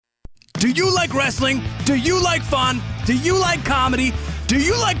Do you like wrestling? Do you like fun? Do you like comedy? Do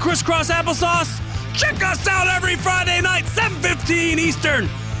you like crisscross applesauce? Check us out every Friday night, 7:15 Eastern,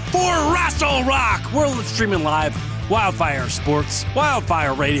 for Wrestle Rock. We're streaming live, Wildfire Sports,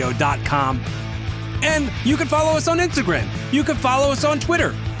 wildfireradio.com. And you can follow us on Instagram. You can follow us on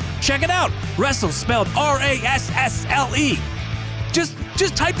Twitter. Check it out. Wrestle spelled R-A-S-S-L-E. Just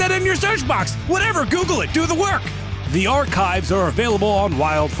type that in your search box. Whatever, Google it. Do the work. The archives are available on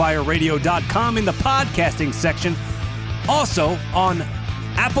wildfireradio.com in the podcasting section. Also on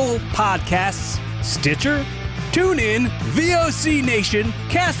Apple Podcasts, Stitcher, TuneIn, VOC Nation,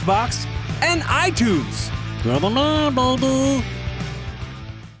 CastBox, and iTunes.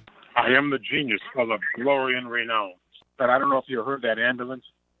 I am the genius full of glory and renown. But I don't know if you heard that ambulance.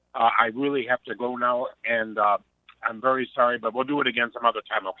 I really have to go now, and I'm very sorry, but we'll do it again some other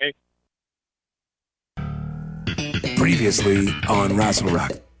time, okay? Previously on Wrestle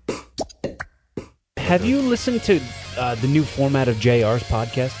Rock. Have you listened to the new format of JR's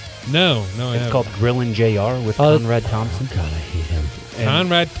podcast? No, I haven't. It's called Grillin' JR with Conrad Thompson. God, I hate him.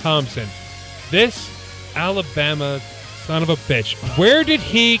 Conrad Thompson. This Alabama son of a bitch. Where did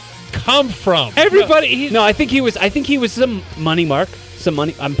he come from? Everybody. No, I think he was some money mark. Some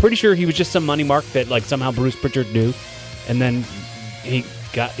money. I'm pretty sure he was just some money mark that like somehow Bruce Pritchard knew, and then he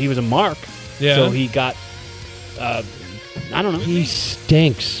was a mark. Yeah. So he got. I don't know. He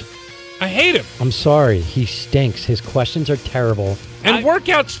stinks. I hate him. I'm sorry. He stinks. His questions are terrible. And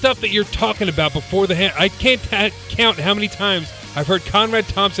workout stuff that you're talking about before the hand. I can't count how many times I've heard Conrad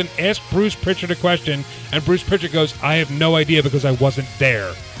Thompson ask Bruce Pritchard a question, and Bruce Pritchard goes, I have no idea because I wasn't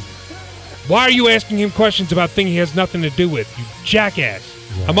there. Why are you asking him questions about things he has nothing to do with, you jackass?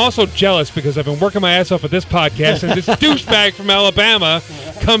 Yeah. I'm also jealous because I've been working my ass off at this podcast, and this douchebag from Alabama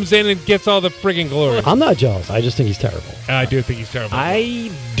comes in and gets all the friggin' glory. I'm not jealous. I just think he's terrible. I do think he's terrible.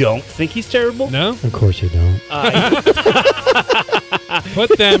 I don't think he's terrible. No? Of course you don't.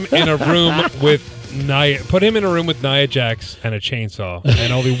 Put them in a room with Put him in a room with Nia Jax and a chainsaw,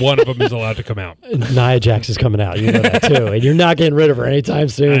 and only one of them is allowed to come out. Nia Jax is coming out. You know that too, and you're not getting rid of her anytime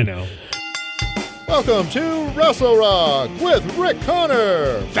soon. I know. Welcome to Wrestle Rock with Rick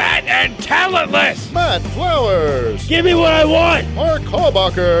Connor, Fat and talentless, Matt Flowers, Give me what I want. Mark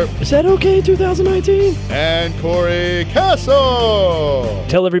Horbacher, Is that okay in 2019? and Corey Castle.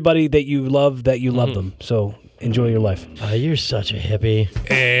 Tell everybody that you love them. So enjoy your life. You're such a hippie.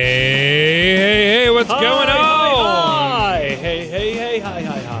 Hey, what's going on? Hi. Hey,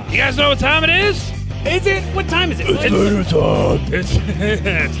 hi. You guys know what time it is? Is it? What time is it?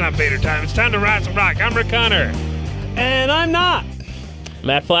 It's not Vader time. It's time to Wrestle Rock. I'm Rick Connor. And I'm not.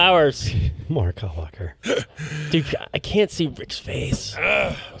 Matt Flowers. Mark Horbacher. Dude, I can't see Rick's face.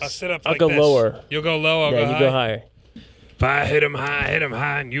 I'll sit up I'll like go this. lower. You'll go low, I'll go high. You go higher. If I hit him high,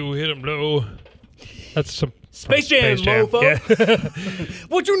 and you hit him low. That's some Space Jam, mofo. Yeah.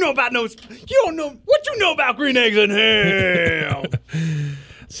 What you know about you don't know what you know about green eggs in hell.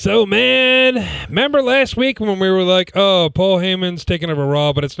 So, man, remember last week when we were like, "Oh, Paul Heyman's taking over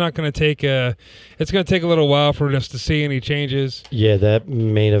Raw, but it's not going to take it's going to take a little while for us to see any changes." Yeah, that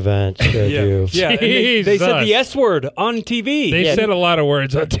main event showed you. Yeah, and they said the S word on TV. They said a lot of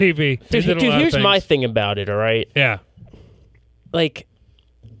words on TV. Dude, here's my thing about it, all right? Yeah. Like,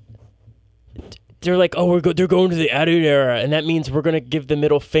 they're like, oh, they're going to the Attitude Era, and that means we're going to give the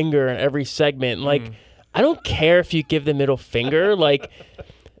middle finger in every segment. Like, I don't care if you give the middle finger. Like,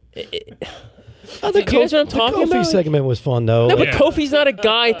 do you know what I'm talking the Kofi about? segment was fun, though. No, but Yeah. Kofi's not a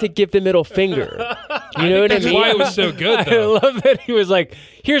guy to give the middle finger. You know what I That's mean? why it was so good, I though. love that he was like,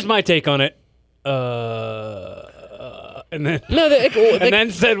 "Here's my take on it," and then and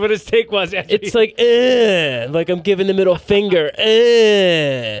then said what his take was. It's like I'm giving the middle finger.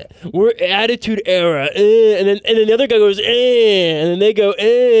 We're Attitude Era. And then the other guy goes, and then they go,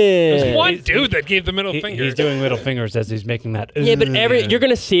 There's one dude that gave the middle finger. He's doing middle fingers as he's making that. Yeah, but you're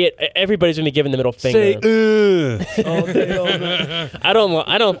gonna see it. Everybody's gonna be giving the middle finger. Say I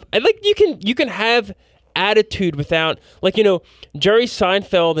like you can have attitude without, like, you know, Jerry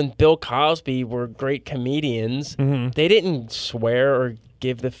Seinfeld and Bill Cosby were great comedians. Mm-hmm. They didn't swear or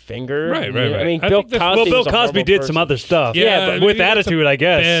give the finger. Right. I mean, I Bill think Cosby. Bill was a Cosby horrible did person. some other stuff. Yeah, but maybe with that's attitude, I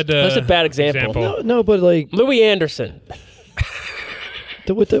guess. That's a bad example. No, but like Louis Anderson.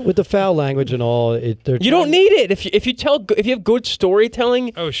 with the foul language and all, You don't need it if you have good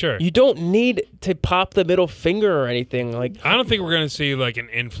storytelling. Oh, sure. You don't need to pop the middle finger or anything. Like, I don't think we're going to see like an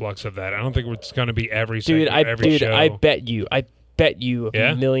influx of that. I don't think it's going to be every dude, segment, every show. I bet you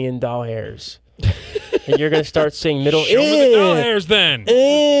Yeah? $1 million. And you're gonna start saying middle. Show me the doll hairs then.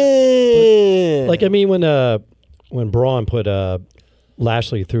 Like, I mean, when Braun put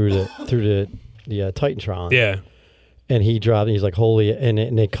Lashley through the Titantron. Yeah. And he dropped. And he's like, "Holy!"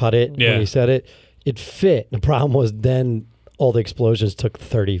 And they cut it Yeah. when he said it. It fit. The problem was then all the explosions took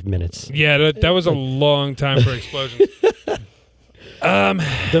 30 minutes. Yeah, that was a long time for explosions.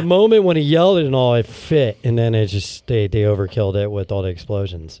 The moment when he yelled it and all, it fit, and then it just they overkilled it with all the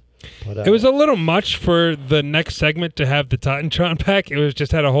explosions. But, It was a little much for the next segment to have the Titantron pack. It was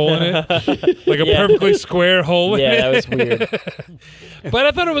just had a hole in it, like a Yeah. perfectly square hole in Yeah, it. that was weird. But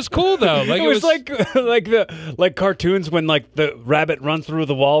I thought it was cool though. Like it was like cartoons when like the rabbit runs through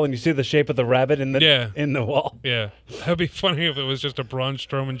the wall and you see the shape of the rabbit in the wall. yeah, that'd be funny if it was just a Braun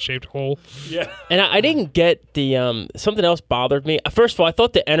Strowman shaped hole. Yeah. And I didn't get the something else bothered me. First of all, I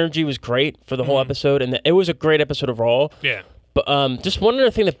thought the energy was great for the whole episode, and it was a great episode of Raw. Yeah, But just one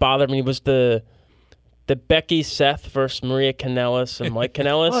other thing that bothered me was the Becky Seth versus Maria Kanellis and Mike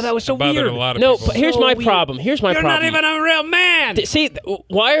Kanellis. Oh, that was so it bothered weird. a lot of no, people. but here's So my weird. problem. Here's my You're problem. not even a real man. See,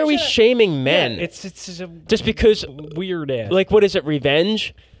 why are we shaming men? Yeah, it's a just because, weird ass. like, what is it?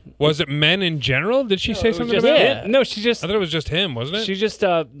 Revenge? Was it men in general? Did she say It was something just about yeah. it? No, she just I thought it was just him, wasn't it? she just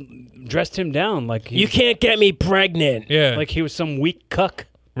dressed him down like he, You can't get me pregnant. yeah, like he was some weak cuck.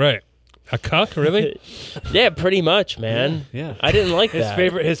 right. A cuck, really? Yeah, pretty much, man. Yeah. I didn't like His that.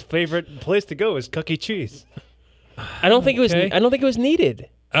 favorite place to go is Cookie Cheese. I don't think it was. Okay. I don't think it was needed.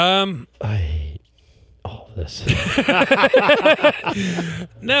 I hate all of this.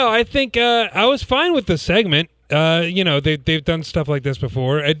 No, I think I was fine with the segment. They've done stuff like this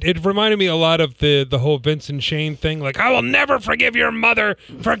before. It reminded me a lot of the whole Vince and Shane thing. Like, I will never forgive your mother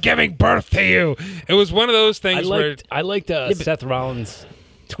for giving birth to you. It was one of those things I liked Seth Rollins'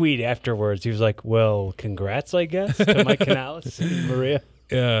 tweet afterwards. He was like, "Well, congrats, I guess, to Mike Kanellis and Maria."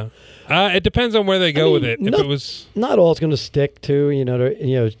 yeah. It depends on where they go with it. If it was Not all it's going to stick to.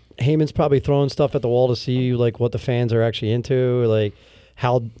 Heyman's probably throwing stuff at the wall to see like what the fans are actually into, like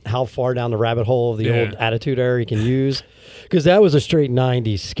how far down the rabbit hole of the Yeah. old Attitude Era he can use. Because that was a straight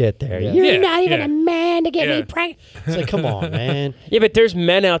 '90s skit there. Yeah. You're Yeah, not even yeah. a man to get Yeah. me pregnant. It's like, come on, man. Yeah, but there's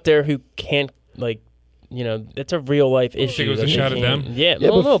men out there who can't it's a real life issue. think it was that a they shot at can't- them? Yeah, Yeah,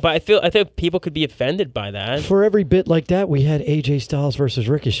 no, but but I think people could be offended by that. For every bit like that, we had AJ Styles versus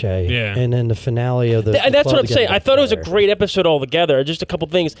Ricochet. Yeah. And then the finale of the. And that's club what I'm saying. together. I thought it was a great episode altogether. Just a couple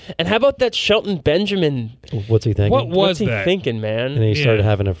things. And how about that Shelton Benjamin? What's he thinking? What was What's he that? thinking, And man? then he started Yeah.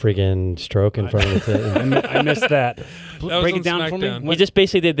 having a freaking stroke in front of the. I missed that. was Break on it down for me. SmackDown. He just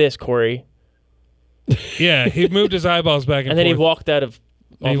basically did this, Corey, yeah, he moved his eyeballs back and and then he forth. walked out of.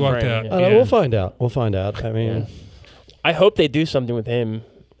 He off walked frame, out. yeah. I don't know, Yeah. We'll find out. We'll find out. I mean, I hope they do something with him.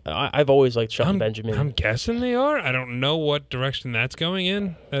 I've always liked Shelton Benjamin. I'm guessing they are. I don't know what direction that's going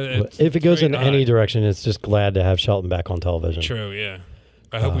in. if it goes in very any odd. direction, it's just glad to have Shelton back on television. True, yeah.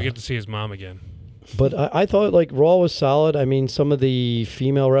 I hope we get to see his mom again. But I thought like Raw was solid. I mean, some of the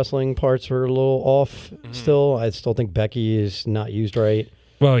female wrestling parts were a little off. Still, I still think Becky is not used right.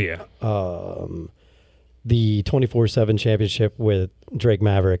 Well, yeah. The 24/7 championship with Drake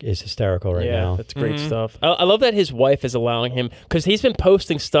Maverick is hysterical right yeah, now. that's great stuff. I love that his wife is allowing him because he's been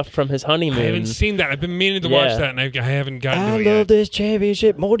posting stuff from his honeymoon. I haven't seen that. I've been meaning to Yeah. watch that, and I haven't gotten I to it love yet. this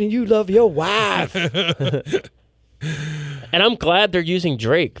championship more than you love your wife. And I'm glad they're using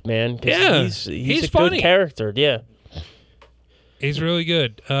Drake, man. 'cause Yeah, he's he's a funny. good character. Yeah, He's really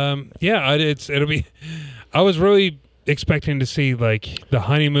good. It'll be. I was really expecting to see like the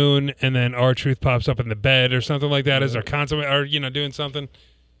honeymoon, and then R-Truth pops up in the bed or something like that as they're consummate or doing something.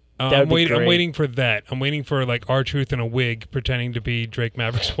 That I'm would be waiting. I'm great. waiting for that. I'm waiting for like R-Truth in a wig pretending to be Drake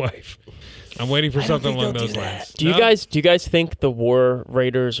Maverick's wife. I'm waiting for something along those lines. Do you guys think the War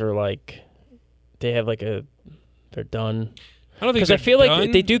Raiders are like they have like they're done? I don't think Because I they're feel done.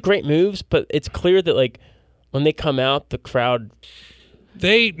 like they do great moves, but it's clear that like when they come out, the crowd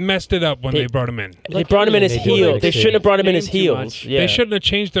They messed it up when They- they brought him in. they brought him in as they do heel. like They shit. shouldn't have brought him in as Name too heels. much. Yeah, They shouldn't have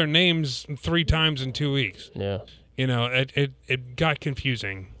changed their names 3 times in 2 weeks. Yeah. It got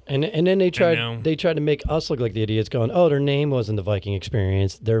confusing. And then they now- tried to make us look like the idiots, going, "Oh, their name wasn't the Viking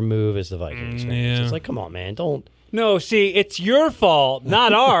Experience. Their move is the Viking Experience." yeah. It's like, come on, man, don't. No, see, it's your fault,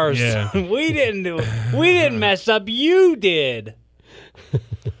 not ours. Yeah. We didn't do it. We didn't mess up. You did.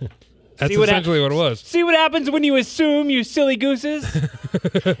 That's See what essentially what it was. See what happens when you assume, you silly gooses?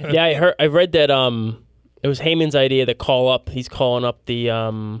 Yeah, I read that it was Heyman's idea to call up. He's calling up the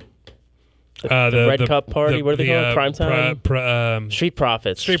Red Cup party. What are they called? Primetime? Street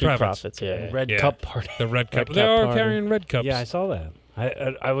Profits. Street Profits. Yeah. Red Yeah. Cup party. The Red Cup. Red They Cup are party. carrying red cups. Yeah, I saw that.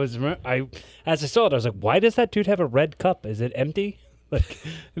 As I saw it, I was like, why does that dude have a red cup? Is it empty? Like,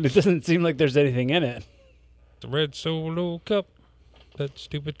 it doesn't seem like there's anything in it. The Red Solo Cup. That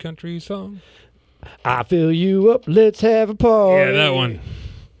stupid country song. I fill you up. Let's have a party. Yeah, that one.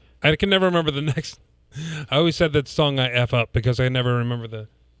 I can never remember the next. I always said that song I F up because I never remember the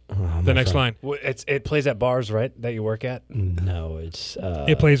next line. It plays at bars, right? That you work at. No, it's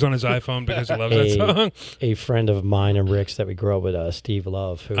It plays on his iPhone because he loves that song. a friend of mine and Rick's that we grew up with, Steve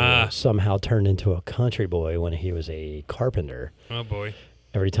Love, who somehow turned into a country boy when he was a carpenter. Oh boy!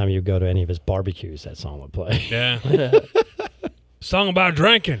 Every time you go to any of his barbecues, that song would play. Yeah. Song about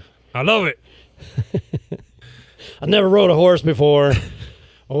drinking. I love it. I never rode a horse before,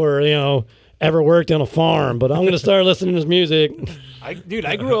 or ever worked on a farm, but I'm gonna start listening to his music. I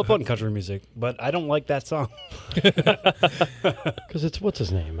grew up on country music, but I don't like that song. Because it's what's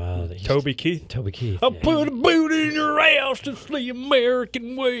his name? Toby Keith. Toby Keith. I'll put a boot in your ass. It's the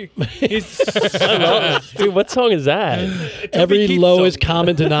American way. I love it. Dude, what song is that? Every Keith lowest song.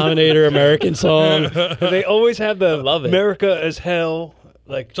 common denominator American song. They always have the love it. America as hell.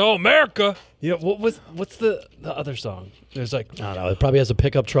 Like, It's all America. yeah, what's the other song? There's like I don't know. It probably has a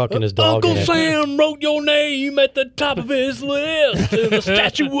pickup truck and his dog Uncle in it. Sam wrote your name at the top of his list. And the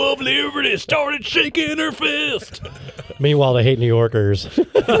Statue of Liberty started shaking her fist. Meanwhile, they hate New Yorkers.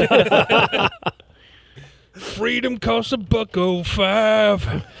 Freedom costs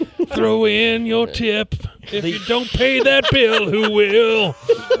 $1.05. Throw in your tip. If you don't pay that bill, who will?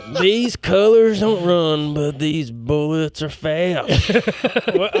 These colors don't run, but these bullets are fast.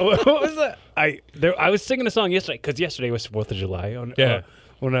 what was that? I was singing a song yesterday because yesterday was 4th of July.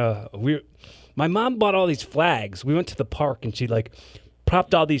 My mom bought all these flags. We went to the park and she like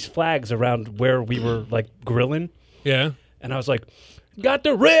propped all these flags around where we were like grilling. Yeah. And I was like, got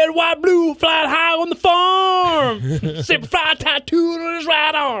the red, white, blue, flying high on the farm. Super fly tattooed on his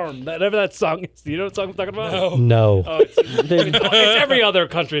right arm. Whatever that song is. Do you know what song I'm talking about? No. Oh, it's every other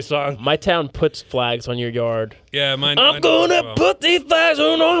country song. My town puts flags on your yard. Yeah, mine. I'm gonna put these flags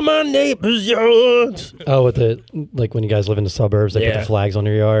on all my neighbors' yards. Oh, with when you guys live in the suburbs, they put Yeah. the flags on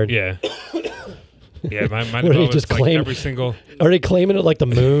your yard. Yeah. Yeah, my What do they just claim? every single. Are they claiming it like the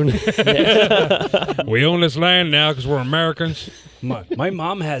moon? We own this land now because we're Americans. My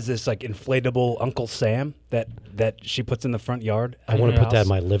mom has this like inflatable Uncle Sam that she puts in the front yard. I want to put that in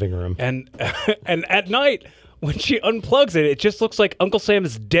my living room. And and at night when she unplugs it, it just looks like Uncle Sam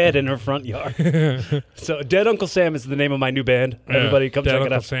is dead in her front yard. So Dead Uncle Sam is the name of my new band. Everybody come Dead check it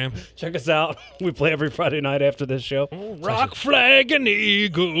Uncle out. Sam. Check us out. We play every Friday night after this show. Rock, flag, and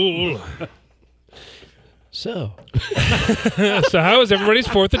eagle. So, So how was everybody's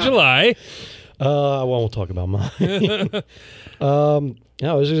 4th of July? I won't talk about mine.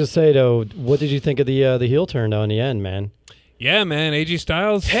 I was just gonna say though, what did you think of the heel turn though in the end, man? Yeah, man. AJ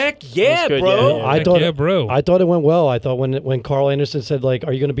Styles. Heck yeah, good, bro. yeah. I thought, yeah, bro. I thought it went well. I thought when Carl Anderson said like,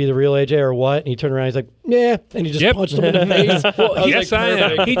 "Are you going to be the real AJ or what?" and he turned around, he's like, "Yeah," and he just Yep. punched him in the face. Yes, I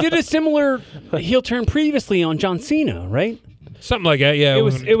am. He did a similar heel turn previously on John Cena, right? Something like that, yeah. It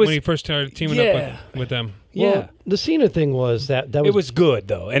was- when he first started teaming Yeah. up with them. Well, the Cena thing was that was It was good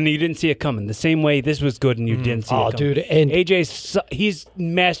though, and you didn't see it coming. The same way this was good, and you didn't see it coming. dude, and he's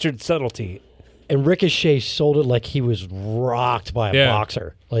mastered subtlety. And Ricochet sold it like he was rocked by a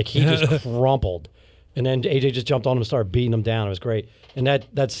boxer. Like he just crumpled. And then AJ just jumped on him and started beating him down. It was great. And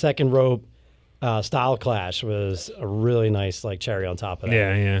that second rope style clash was a really nice like cherry on top of that.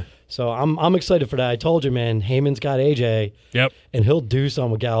 Yeah. So I'm excited for that. I told you, man, Heyman's got AJ. Yep. And he'll do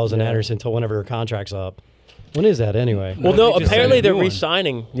something with Gallows and Anderson until whenever her contract's up. When is that anyway? Well, no, They just apparently signed a they're new one.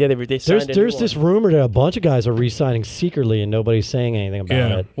 re-signing. Yeah, they signed There's this rumor that a bunch of guys are re-signing secretly and nobody's saying anything about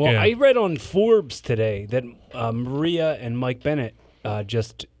Yeah. it. Well, Yeah. I read on Forbes today that Maria and Mike Bennett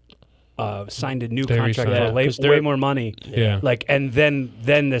just signed a new They contract re-signed. for Yeah, 'cause way they're- more money. Yeah. Like, and then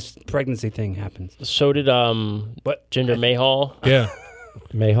this pregnancy thing happens. So did But Jinder Mahal. Yeah.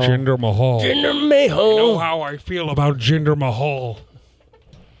 Mahal. Jinder Mahal. Jinder You know Mahal. how I feel about Jinder Mahal.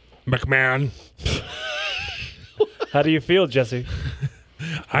 McMahon. how do you feel, Jesse?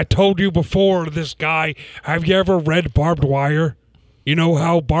 I told you before, this guy, have you ever read Barbed Wire? You know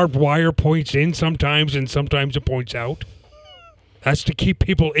how barbed wire points in sometimes and sometimes it points out? That's to keep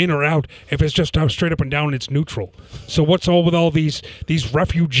people in or out. If it's just out straight up and down, it's neutral. So what's all with all these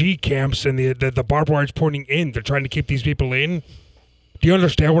refugee camps and the barbed wire's pointing in? They're trying to keep these people in? Do you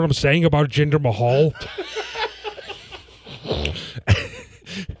understand what I'm saying about Jinder Mahal?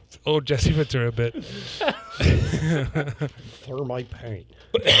 Oh, Jesse Ventura a bit. Thermite paint.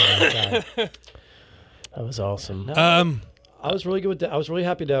 That was awesome. I was really good with that. I was really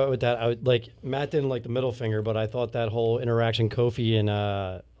happy with that. I would, like Matt didn't like the middle finger, but I thought that whole interaction Kofi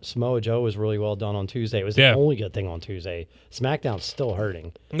and Samoa Joe was really well done on Tuesday. It was the only good thing on Tuesday. SmackDown's still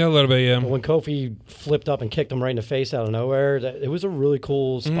hurting. A little bit, yeah. When Kofi flipped up and kicked him right in the face out of nowhere, it was a really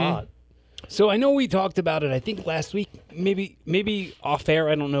cool spot. So I know we talked about it. I think last week, maybe off air.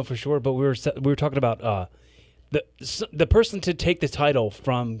 I don't know for sure, but we were talking about the person to take the title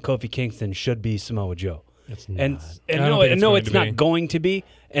from Kofi Kingston should be Samoa Joe. It's not. And I don't think no, it's it's going to not be. going to be.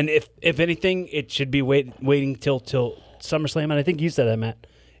 And if anything, it should be waiting till SummerSlam. And I think you said that, Matt.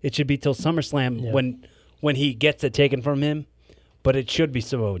 It should be till SummerSlam when he gets it taken from him. But it should be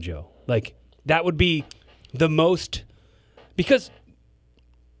Samoa Joe. Like that would be the most, because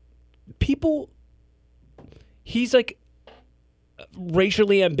people, he's like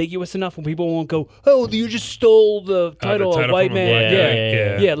racially ambiguous enough when people won't go, oh, you just stole the title of white from a man.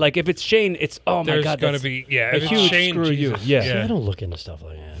 black guy. Yeah. Like if it's Shane, it's oh my There's god, going to that's be a if it's huge Shane, screw you. Jesus. Yeah. See, I don't look into stuff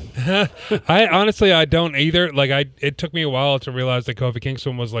like that. I honestly don't either. Like it took me a while to realize that Kofi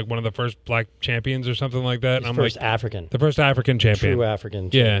Kingston was like one of the first black champions or something like that. He's I'm first like African. the first African champion. True African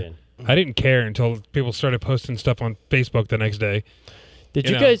Yeah. champion. I didn't care until people started posting stuff on Facebook the next day. Did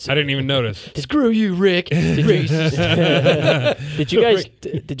you know, guys? I didn't even notice. Screw you, Rick. Racist.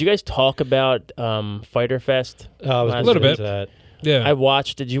 Did you guys talk about Fighter Fest? I was last A little listening bit. to that. Yeah. I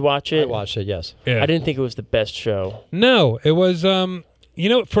watched. Did you watch it? I watched it, yes. yeah. I didn't think it was the best show. No, it was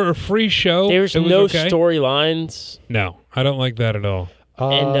for a free show. There's it was no okay. storylines, No, I don't like that at all.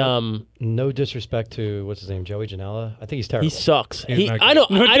 and no disrespect to, what's his name, Joey Janela? I think he's terrible. he sucks. He's not I good.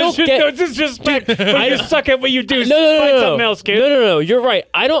 don't get. No disrespect. I You suck at what you do. No, Find no. something else, kid. No. You're right.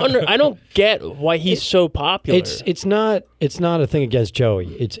 I don't get why he's so popular. It's not a thing against Joey.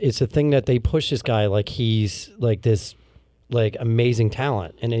 It's a thing that they push this guy like he's like this like amazing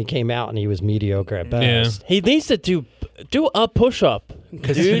talent, and then he came out and he was mediocre at best. He needs to do a push up,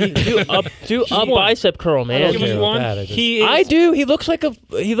 dude. do a bicep curl, I man. don't Give us care one. about that. I just- He is, I do. He looks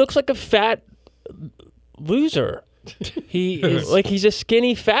like a fat loser. He is Like he's a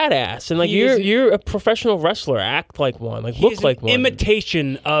skinny fat ass, and like He is- you're a professional wrestler. Act like one. Like he's look like an one.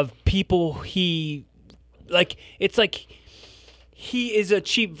 imitation of people he like. It's like he is a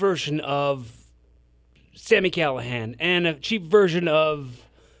cheap version of Sami Callihan and a cheap version of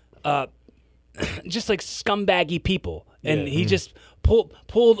just like scumbaggy people, and he just pulled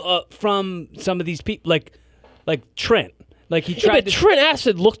from some of these people like Trent. Like he Yeah, tried but to Trent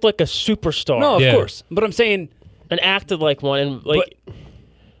Acid looked like a superstar. no, of Yeah. course, but I'm saying. and acted like one. And like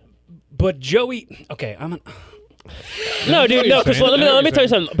But Joey, okay, no, dude, no. Because let me tell you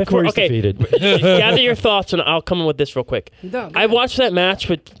something. Before, Corey's okay, defeated. gather your thoughts, and I'll come in with this real quick. No, go I watched that match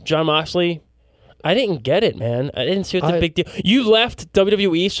with John Moxley. I didn't get it, man. I didn't see what the I- big deal. You left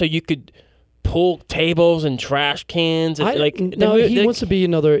WWE so you could pull tables and trash cans. And, he wants to be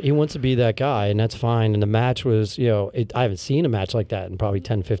He wants to be that guy, and that's fine. And the match was, I haven't seen a match like that in probably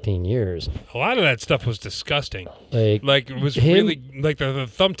 10, 15 years. A lot of that stuff was disgusting. Like It was him- really like the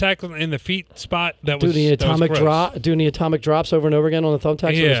thumbtack in the feet spot. That was doing the that was atomic gross. drop, doing the atomic drops over and over again on the thumbtacks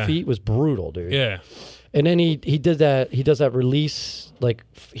on Yeah. his feet was brutal, dude. Yeah, And then he did that. He does that release, like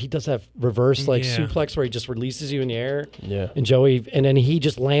he does that reverse like Yeah. suplex where he just releases you in the air. Yeah. And Joey, and then he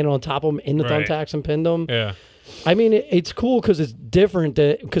just landed on top of him in the Right. thumbtacks and pinned him. yeah. I mean, it's cool because it's different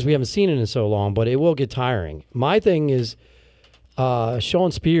because we haven't seen it in so long, but it will get tiring. My thing is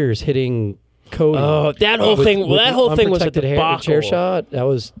Sean Spears hitting Cody. Oh, that whole thing. Well, that whole thing was a unprotected debacle. chair shot. That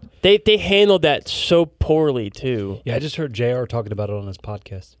was They handled that so poorly too. Yeah, I just heard JR talking about it on his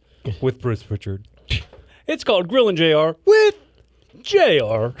podcast with Bruce Pritchard. It's called Grillin' JR with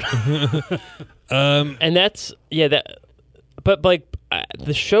JR. And that's but like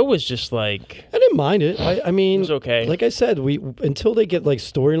the show was just like I didn't mind it. I mean, It was okay. Like I said, we until they get like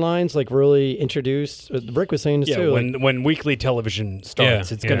storylines like really introduced. Rick was saying this Yeah, too. like, when weekly television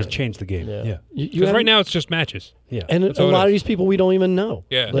starts, Yeah, it's going yeah. to change the game. Yeah. Yeah. you Because have- right now it's just matches. Yeah. and That's a all it lot of is. these people we don't even know.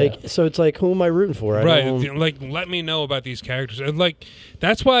 Yeah. Like so, it's like who am I rooting for? I Right, don't- like let me know about these characters. And, like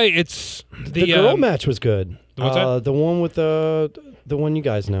that's why it's the girl match was good. What's that? The one with the one you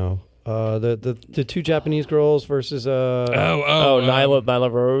guys know. The two Japanese girls versus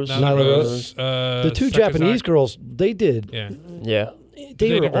Nyla Rose. Nyla Rose. the two Japanese girls. girls. They did. Yeah, Yeah.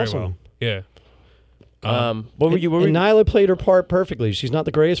 They were did very awesome. well. Yeah, What were you? And Nyla played her part perfectly. She's not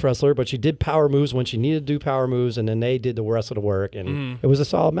the greatest wrestler, but she did power moves when she needed to do power moves, and then they did the rest of the work, and it was a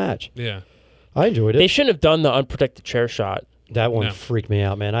solid match. yeah. I enjoyed it. They shouldn't have done the unprotected chair shot. That one No. freaked me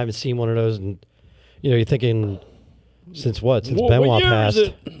out, man. I haven't seen one of those, and you're thinking, since Benoit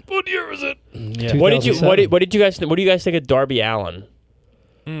passed. What year is it? Yeah. What did you 2007. what do you guys think of Darby Allin?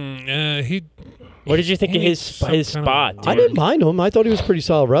 He What did you think of He his needs some spot? kind of- I didn't mind him. I thought he was a pretty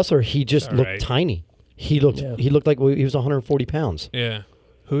solid wrestler. He just All looked right. tiny. He looked like he was 140 pounds. yeah.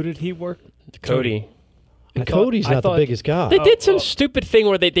 Who did he work? Cody. And Cody's not the biggest guy. They did some stupid thing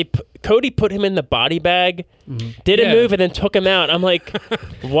where Cody put him in the body bag, didn't move, and then took him out. I'm like,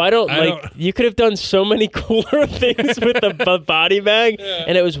 why you could have done so many cooler things with the body bag,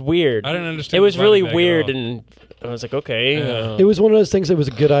 and it was weird. I didn't understand. It was really weird, and I was like, okay. It was one of those things that was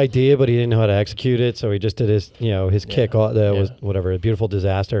a good idea, but he didn't know how to execute it, so he just did his kick. That was whatever, a beautiful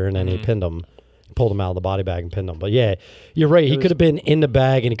disaster, and then he pinned him. Pulled him out of the body bag and pinned him. But yeah, you're right. He could have been in the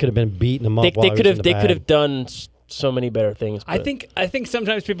bag and he could have been beating him up. They could have done so many better things. I think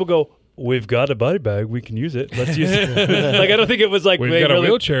sometimes people go, "We've got a body bag. We can use it. Let's use it." Like I don't think it was like we've got a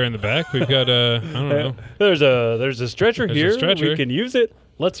wheelchair in the back. We've got I don't know. There's a stretcher here. We can use it.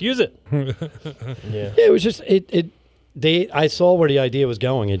 Let's use it. Yeah, it was just I saw where the idea was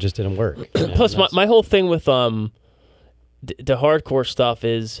going. It just didn't work. Plus, my whole thing with the hardcore stuff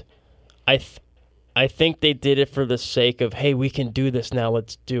is, I think they did it for the sake of, hey, we can do this now.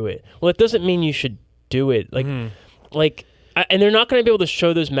 Let's do it. Well, it doesn't mean you should do it. And they're not going to be able to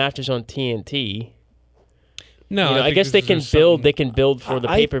show those matches on TNT. No, I guess they can build. They can build for the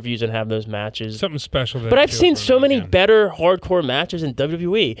pay-per-views and have those matches. Something special. But I've seen so many better hardcore matches in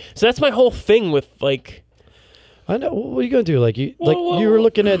WWE. So that's my whole thing with like. I know. What are you going to do? You were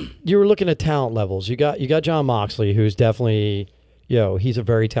looking at talent levels. You got Jon Moxley, who's definitely. He's a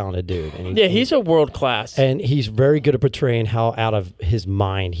very talented dude. And he's a world class. And he's very good at portraying how out of his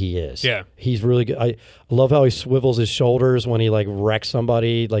mind he is. Yeah. He's really good. I love how he swivels his shoulders when he wrecks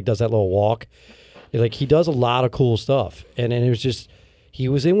somebody, does that little walk. He does a lot of cool stuff. And it was just, he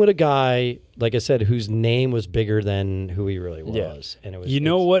was in with a guy, like I said, whose name was bigger than who he really was. And it was.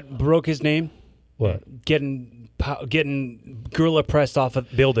 What broke his name? What? Getting gorilla pressed off a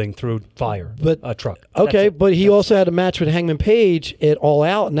building through fire, a truck. Okay, but he also had a match with Hangman Page at All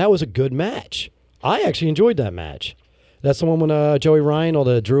Out, and that was a good match. I actually enjoyed that match. That's the one when Joey Ryan, all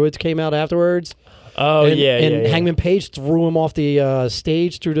the Druids came out afterwards. Oh, and Hangman Page threw him off the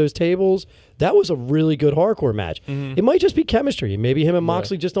stage through those tables. That was a really good hardcore match. Mm-hmm. It might just be chemistry. Maybe him and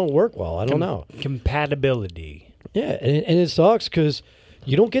Moxley just don't work well. I don't know. Compatibility. Yeah, and it sucks because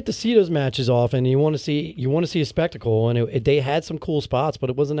you don't get to see those matches often. You want to see a spectacle, and they had some cool spots, but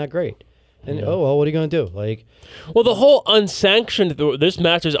it wasn't that great. And what are you going to do? The whole unsanctioned. This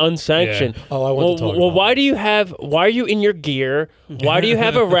match is unsanctioned. Yeah. Oh, I want to talk. Well, why are you in your gear? Why do you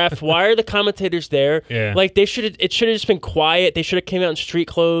have a ref? Why are the commentators there? Yeah. It should have just been quiet. They should have came out in street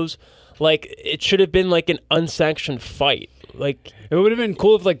clothes. It should have been an unsanctioned fight. It would have been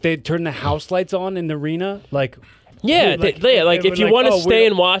cool if they'd turn the house lights on in the arena. Yeah, if you want to stay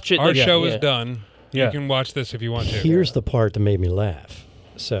and watch it. Our show is done. Yeah. You can watch this if you want to. Here's the part that made me laugh.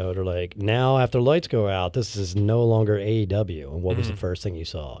 So they're like, now after lights go out, this is no longer AEW. And what was the first thing you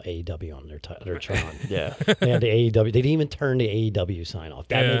saw? AEW on their Tron. Yeah. They had the AEW. They didn't even turn the AEW sign off.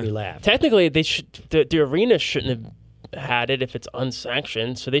 That made me laugh. Technically, the arena shouldn't have had it if it's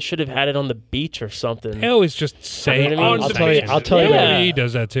unsanctioned, so they should have had it on the beach or something. They always just say it on the beach. I'll tell you. He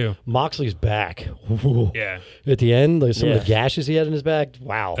does that too. Moxley's back. Yeah. At the end, some of the gashes he had in his back.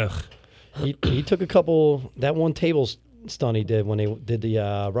 Wow. Ugh. He took a couple. That one table stun he did when they did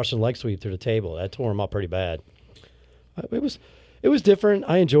the Russian leg sweep through the table. That tore him up pretty bad. It was different.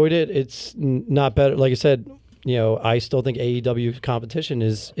 I enjoyed it. It's not better. Like I said, I still think AEW competition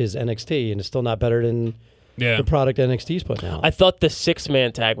is NXT, and it's still not better than the product NXT's putting out. I thought the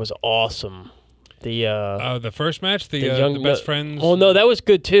 6-man tag was awesome. The first match, the best friends. Oh no, that was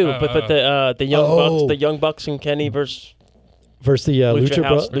good too. But the Young Bucks and Kenny versus the Lucha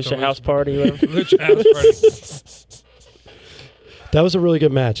House Party. Lucha House Party. That was a really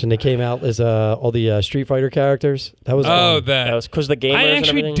good match, and they came out as all the Street Fighter characters. That was that was because the gamers. I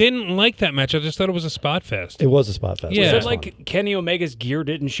actually and didn't like that match. I just thought it was a spot fest. It was a spot fest. Yeah, was it Kenny Omega's gear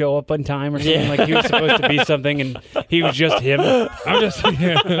didn't show up on time or something? Like he was supposed to be something, and he was just him. It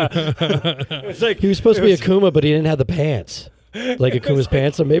was like he was supposed to be Akuma, but he didn't have the pants. Like Akuma's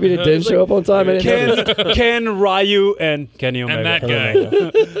pants, so maybe they didn't show up on time. Ken, Ryu, and Kenny Omega. And that guy.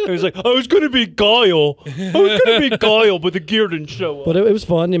 It was like, I was going to be Guile. But the gear didn't show up. But it was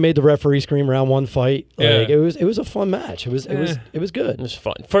fun. They made the referee scream around one fight. It was a fun match. It was good. It was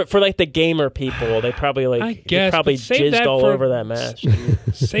fun. For the gamer people, they probably jizzed all over that match.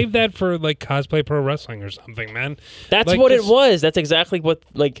 Save that for cosplay pro wrestling or something, man. That's what it was. That's exactly what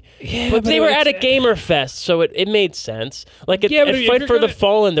but they were at a gamer fest, so it made sense. Fight for the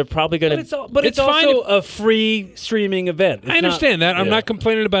Fallen, they're probably going to. But it's also a free streaming event. I understand that. I'm not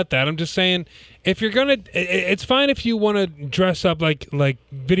complaining about that. I'm just saying, if you're gonna, it's fine if you want to dress up like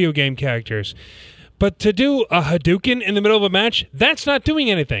video game characters, but to do a Hadouken in the middle of a match, that's not doing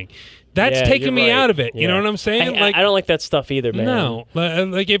anything. That's Yeah, taking you're me right. out of it. You Yeah. know what I'm saying? I don't like that stuff either, man. No,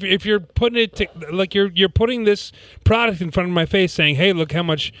 like if you're putting it to, like you're putting this product in front of my face, saying, "Hey, look how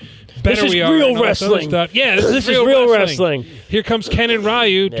much better is we are." real and all this other wrestling. stuff. Yeah, This is real wrestling. Here comes Ken and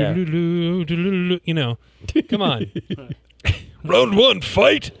Ryu. Yeah. Doo-doo-doo, doo-doo-doo, you know, come on. Round 1,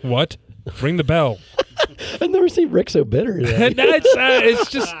 fight. What? Ring the bell. I've never seen Rick so bitter. It's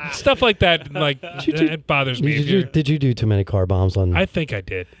just stuff like that. Like it bothers me. Did you do too many car bombs on? I think I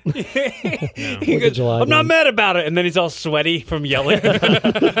did. He Fourth goes, of July I'm not one? mad about it. And then he's all sweaty from yelling.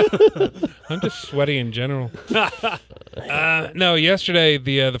 I'm just sweaty in general. No, yesterday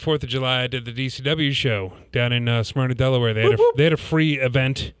the 4th of July, I did the DCW show down in Smyrna, Delaware. They had a free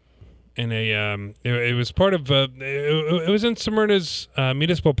event in a it was part of it was in Smyrna's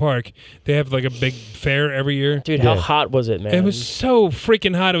municipal park. They have like a big fair every year. Dude, how hot was it, man? It was so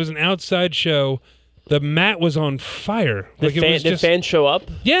freaking hot. It was an outside show. The mat was on fire. Did fans show up?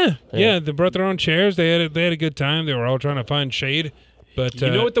 Yeah. They brought their own chairs. They had a good time. They were all trying to find shade. But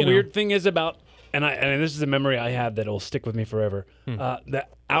You know what the weird thing is about, and this is a memory I have that'll stick with me forever. The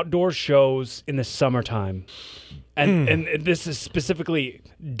outdoor shows in the summertime, and this is specifically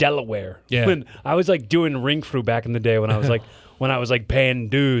Delaware. Yeah. When I was like doing ring crew back in the day, when I was like paying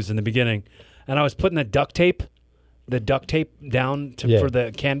dues in the beginning, and I was putting the duct tape down for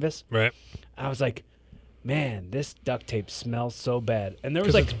the canvas. Right. I was like, man, this duct tape smells so bad. And there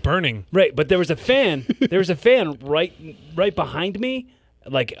was Because like it's burning. right, but there was a fan. There was a fan right behind me.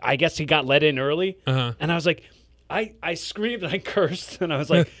 Like I guess he got let in early, and I was like, I screamed and I cursed, and I was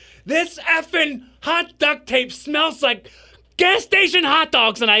like, this effing hot duct tape smells like gas station hot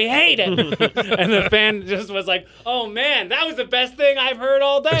dogs, and I hate it. And the fan just was like, oh man, that was the best thing I've heard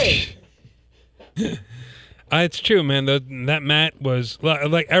all day. It's true, man. That mat was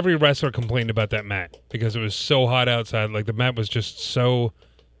like every wrestler complained about that mat because it was so hot outside. Like the mat was just so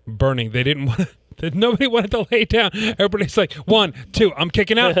burning. They didn't want. Nobody wanted to lay down. Everybody's like, 1, 2, I'm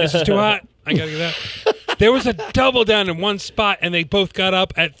kicking out. This is too hot. I gotta get out. There was a double down in one spot, and they both got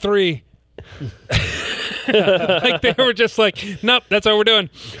up at 3. Like they were just like, nope, that's all we're doing.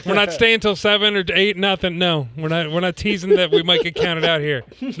 We're not staying till 7 or 8. Nothing. No, we're not teasing that we might get counted out here.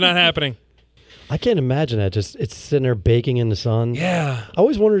 It's not happening. I can't imagine that. Just it's sitting there baking in the sun. Yeah. I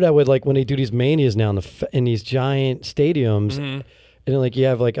always wondered that with like when they do these manias now in these giant stadiums, and then like you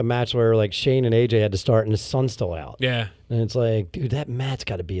have like a match where like Shane and AJ had to start and the sun's still out. Yeah. And it's like, dude, that mat's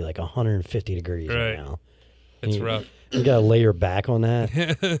got to be like 150 degrees right now. It's And rough. You got to lay your back on that.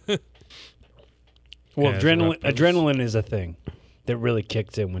 Well, Yeah, it's rough. adrenaline is a thing that really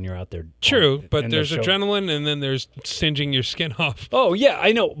kicks in when you're out there. True, but in the there's show. adrenaline, and then there's singeing your skin off. Oh yeah,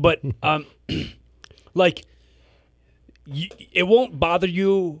 I know, but like, it won't bother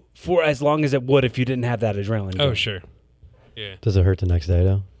you for as long as it would if you didn't have that adrenaline. Oh, going. sure. Yeah. Does it hurt the next day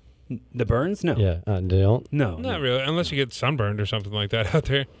though? The burns? No. Yeah, they don't. No. Not really, unless you get sunburned or something like that out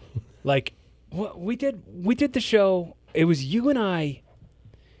there. Like, what we did the show. It was you and I.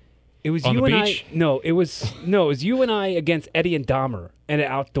 It was On you the and beach? I. No, it was you and I against Eddie and Dahmer in an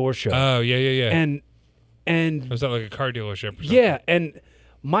outdoor show. Oh, yeah. And Was that like a car dealership or something? yeah, and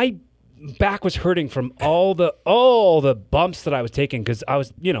my back was hurting from all the bumps that I was taking because I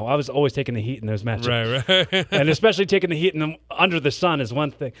was always taking the heat in those matches. Right. And especially taking the heat under the sun is one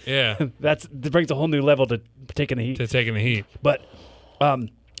thing. Yeah. That brings a whole new level to taking the heat. To taking the heat. But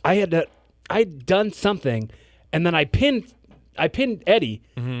I'd done something, and then I pinned Eddie,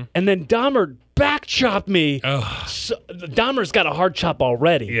 and then Dahmer back chopped me. Oh. So, Dahmer's got a hard chop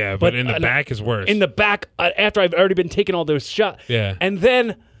already. Yeah, but in the back is worse. In the back, after I've already been taking all those shots. Yeah. And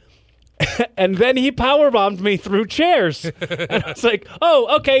then he powerbombed me through chairs. And I was like,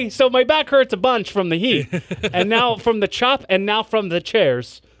 oh, okay, so my back hurts a bunch from the heat. And now from the chop, and now from the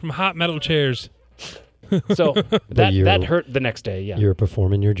chairs. From hot metal chairs. So that hurt the next day, yeah. You're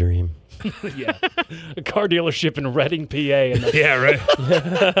performing your dream. Yeah. A car dealership in Reading, PA. And Yeah, right.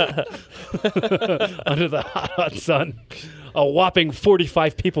 under the hot sun. A whopping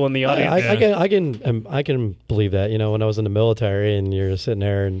 45 people in the audience. I can believe that. You know, when I was in the military and you're sitting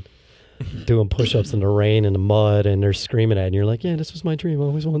there and doing push-ups in the rain and the mud and they're screaming at you, and you're like, yeah, this was my dream. I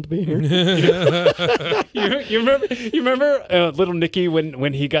always wanted to be here. You remember little Nicky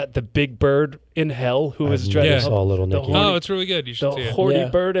when he got the big bird in hell who was trying never to saw Little the Nicky. horny- Oh, it's really good. You should the see it. horny Yeah.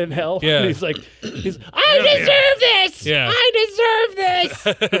 bird in hell. Yeah. And he's I deserve this. Yeah. I deserve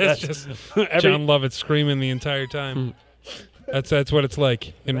this. It's just John Lovett screaming the entire time. That's what it's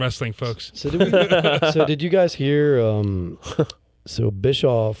like in wrestling, folks. So did you guys hear? So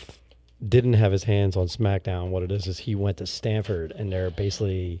Bischoff didn't have his hands on SmackDown. What it is he went to Stanford, and they're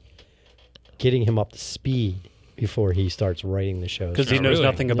basically getting him up to speed before he starts writing the shows. Because he knows really?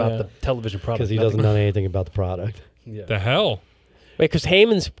 nothing about the television product. Because he doesn't know anything about the product. The hell? Wait, because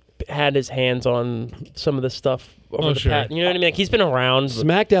Heyman's had his hands on some of the stuff over the sure. past. You know what I mean? Like, he's been around.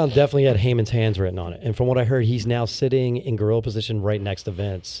 SmackDown definitely had Heyman's hands written on it. And from what I heard, he's now sitting in gorilla position right next to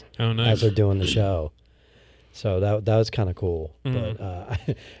Vince Oh, nice. as they're doing the show. So that was kind of cool. But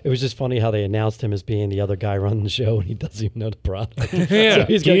it was just funny how they announced him as being the other guy running the show, and he doesn't even know the product. Yeah. So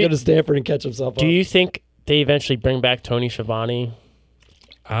he's going to go to Stanford and catch himself Do up. you think they eventually bring back Tony Schiavone?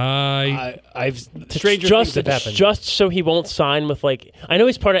 I've stranger just, things have happened. just so he won't sign with, like, I know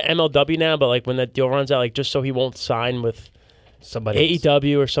he's part of MLW now, but like when that deal runs out, like just so he won't sign with Somebody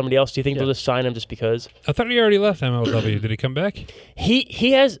AEW or somebody else. Do you think they'll just sign him just because? I thought he already left MLW. Did he come back?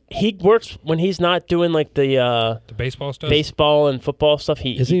 He works when he's not doing like the baseball stuff? baseball and football stuff.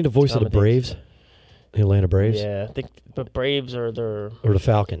 Isn't he the voice of the accommodates. Braves? The Atlanta Braves? Yeah, I think the Braves are their Or the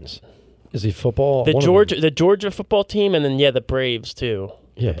Falcons? Is he football? the One of them. the Georgia football team, and then the Braves too.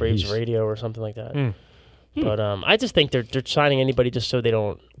 Yeah, Braves he's- Radio or something like that. But I just think they're signing anybody just so they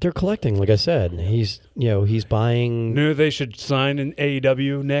don't. They're collecting, like I said. He's buying. knew they should sign an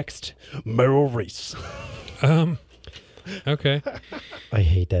AEW next. Merrill Reese. Okay. I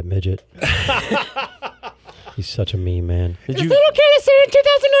hate that midget. He's such a mean man. Did you? Is that okay to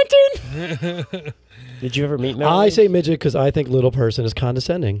say in 2019? Did you ever meet Merrill? I Reese? say midget because I think little person is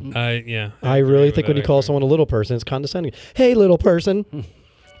condescending. Yeah. I really think when you call someone a little person, it's condescending. Hey, little person.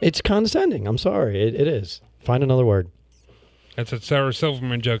 It's condescending. I'm sorry. It is. Find another word. That's a Sarah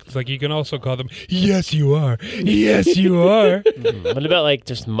Silverman joke. It's like you can also call them, yes, you are. Yes, you are. What about like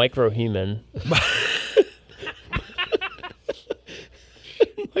just micro-human?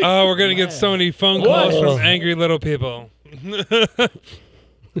 Oh, we're going to get so many phone calls from angry little people.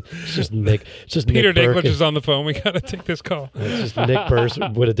 It's just Nick. It's just Peter Nick Burke. Dinklage is on the phone. We got to take this call. It's just Nick Burse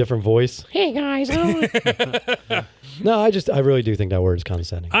with a different voice. Hey guys, No, I really do think that word is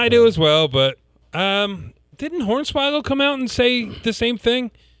condescending. I do as well, but didn't Hornswoggle come out and say the same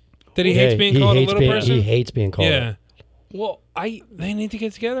thing? That he hates being called a little person? He hates being called. Yeah. Well, They need to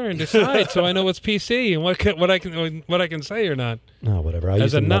get together and decide so I know what's PC and what I can say or not. No, whatever.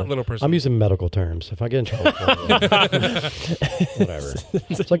 As a not little person. I'm using medical terms. If I get in trouble for it, whatever.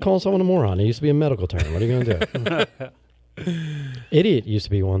 It's like calling someone a moron. It used to be a medical term. What are you going to do? Idiot used to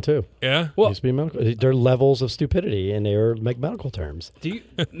be one too. Yeah. It used to be medical. There are levels of stupidity, and they are like medical terms.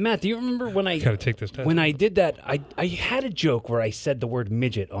 Matt, do you remember when I Got to take this test. when I did that? I had a joke where I said the word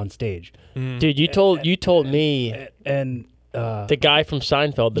midget on stage, dude, you told me and the guy from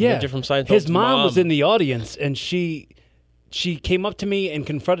Seinfeld, the midget from Seinfeld. his mom was in the audience, and she came up to me and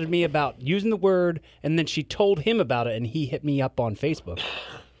confronted me about using the word, and then she told him about it, and he hit me up on Facebook.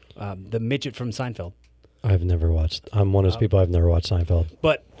 The midget from Seinfeld. I've never watched. I'm one of those people. I've never watched Seinfeld.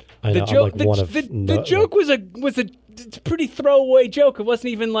 But I the know, I'm joke, like one of the joke was a pretty throwaway joke. It wasn't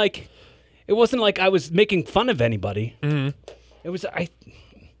even like I was making fun of anybody. Mm-hmm. It was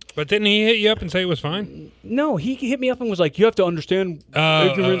But didn't he hit you up and say it was fine? No, he hit me up and was like, "You have to understand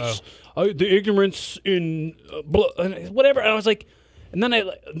ignorance, the ignorance in whatever." And I was like, and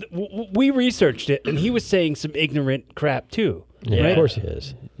then we researched it, and he was saying some ignorant crap too. Yeah, right? of course he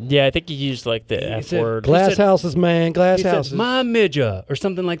is. Yeah, I think he used like the F said- word. Glass houses, man. Glass He houses. said, "My midja" or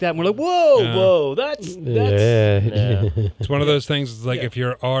something like that. And we're like, "Whoa, that's yeah. It's one of those things. It's like if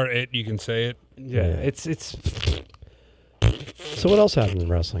you're it, you can say it. yeah." It's So what else happened in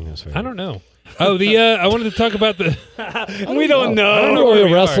wrestling this week? I don't know. Oh, I wanted to talk about the. we don't know. I don't know We're where a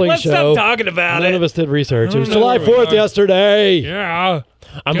we wrestling Let's show. stop talking about None it. of us did research. It was don't know July where we 4th are. yesterday. Yeah.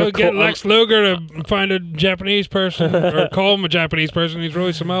 I'm Go a get co- Lex Luger to find a Japanese person, or call him a Japanese person. He's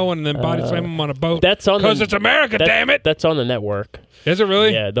really Samoan, and then body slam him on a boat. That's on because the- it's America. Damn it! That's on the network. Is it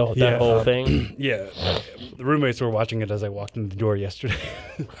really? Yeah, that whole thing. Yeah, the roommates were watching it as I walked in the door yesterday.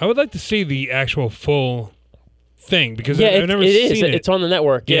 I would like to see the actual full thing because Yeah, I've never it is. seen it. It's on the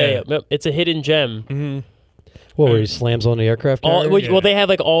network. Yeah. Yeah. It's a hidden gem. Where he slams on the aircraft All, carrier? well, they have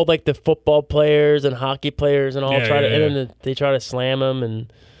like all like the football players and hockey players and all Yeah, try to, yeah, and then they try to slam him,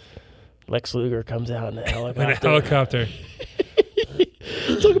 and Lex Luger comes out in a helicopter. in a helicopter.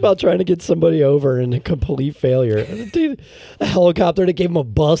 Talk about trying to get somebody over and a complete failure. Dude, a helicopter that gave him a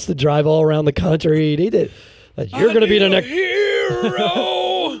bus to drive all around the country. He did. You're going to be the next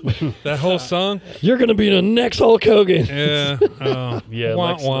hero. That whole song. You're going to be the next Hulk Hogan. Yeah. Oh. Yeah,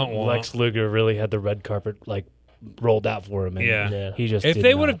 Wah, wah, wah. Lex Luger really had the red carpet like rolled out for him. And Yeah. he just If did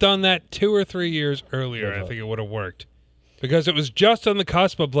they not. would have done that 2 or 3 years earlier, I think it would have worked. Because it was just on the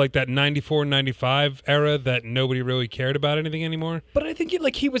cusp of like that 94, 95 era that nobody really cared about anything anymore. But I think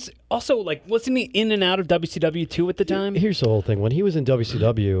he was also like, wasn't he in and out of WCW too at the time? Here's the whole thing. When he was in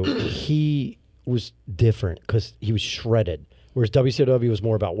WCW, he was different because he was shredded. Whereas WCW was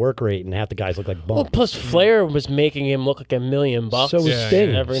more about work rate, and half the guys looked like bums. Well, plus Flair was making him look like $1 million. So was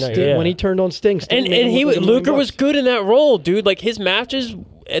Sting. Every night. Sting, when he turned on Sting, and Luger was good in that role, dude. Like his matches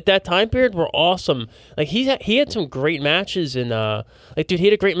at that time period were awesome. Like he had some great matches in dude, he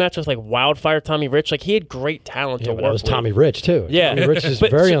had a great match with like Wildfire Tommy Rich. Like he had great talent to work that was with. Tommy Rich too. Yeah, Tommy Rich is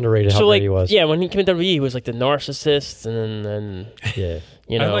very underrated. How great he was. Yeah, when he came to WWE, he was like the narcissist, and then yeah.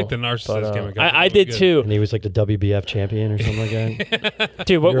 You know, I like the narcissist gimmick. I did too. And he was like the WBF champion or something like that.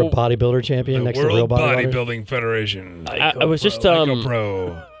 Dude, you're a bodybuilder champion next to Real Bodybuilding Federation. I was just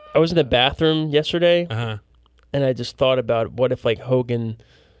Pro. I was in the bathroom yesterday, and I just thought about what if like Hogan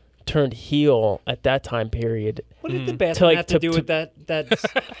turned heel at that time period. What did the bathroom have to do with that that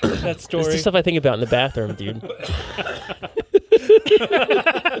story? It's the stuff I think about in the bathroom, dude.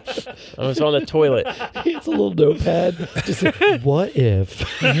 I was on the toilet. It's a little notepad. Just like, what if?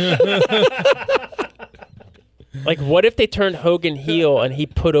 Like, what if they turned Hogan heel and he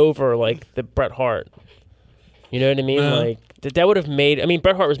put over like the Bret Hart? You know what I mean? Like that would have made. I mean,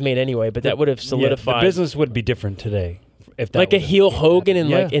 Bret Hart was made anyway, but that would have solidified. The business would be different today. If that like a heel Hogan in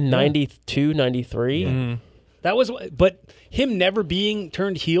like in 92, 93. Mm-hmm. That was, but him never being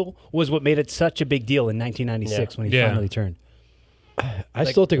turned heel was what made it such a big deal in 1996 when he finally turned. I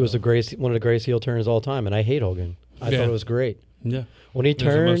still think it was one of the greatest heel turns of all time, and I hate Hogan. I thought it was great. Yeah, when he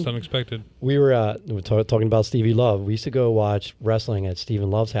turned, it was the most unexpected. We were talking about Stevie Love. We used to go watch wrestling at Stephen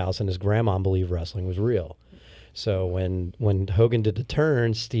Love's house, and his grandma believed wrestling was real. So when Hogan did the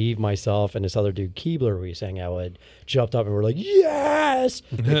turn, Steve, myself, and this other dude Keebler we sang out with jumped up and were like, "Yes!"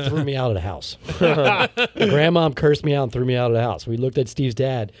 They threw me out of the house. Grandma cursed me out and threw me out of the house. We looked at Steve's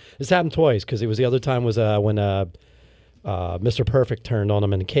dad. This happened twice because it was the other time was when Mr. Perfect turned on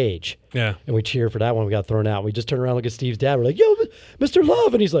him in the cage. Yeah. And we cheered for that one. We got thrown out. We just turned around and looked at Steve's dad. We're like, "Yo, Mr.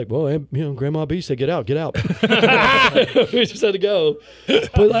 Love." And he's like, "Well, Grandma B said, get out. We just had to go.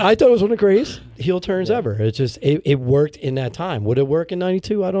 But I thought it was one of the greatest heel turns ever. It's just, it worked in that time. Would it work in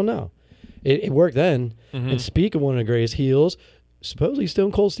 92? I don't know. It worked then. Mm-hmm. And speak of one of the greatest heels, supposedly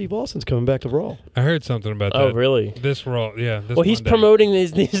Stone Cold Steve Austin's coming back to Raw. I heard something about that. Oh, really? This Raw, yeah. Well, he's promoting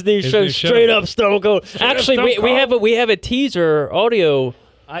these shows straight up Stone Cold. Actually, we have a teaser audio.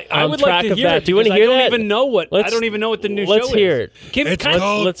 I would like to hear it. Do you want to hear that? I don't even know what the new show is. Let's hear it. It's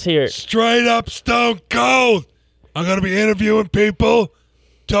called let's hear it. Straight Up Stone Cold. I'm going to be interviewing people,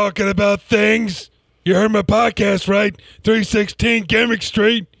 talking about things. You heard my podcast, right? 316 Gimmick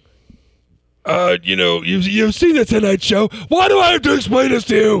Street. You've seen the Tonight Show. Why do I have to explain this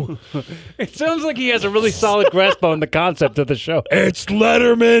to you? It sounds like he has a really solid grasp on the concept of the show. It's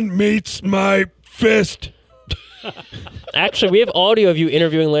Letterman meets my fist. Actually, we have audio of you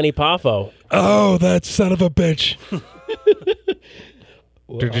interviewing Lenny Poffo. Oh, that son of a bitch.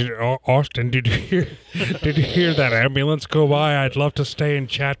 Austin, did you hear that ambulance go by? I'd love to stay and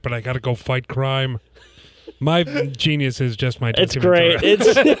chat, but I got to go fight crime. My genius is just my. It's great.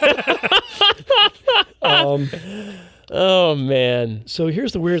 Oh man. So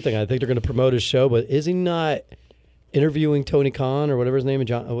here's the weird thing. I think they're going to promote his show, but is he not interviewing Tony Khan or whatever his name is?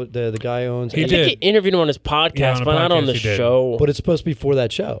 John, the guy owns. I think he interviewed him on his podcast, but not on the show. But it's supposed to be for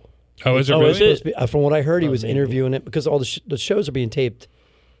that show. Oh, is it really? It's supposed to be, from what I heard, he was interviewing it because all the shows are being taped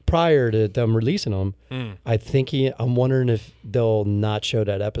prior to them releasing them. I think I'm wondering if they'll not show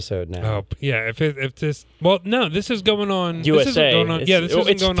that episode now. Oh, yeah. If this, no, this is going on USA. This isn't going on, this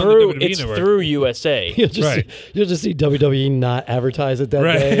isn't going through, on the WWE It's network. through USA. You'll just see WWE not advertise it that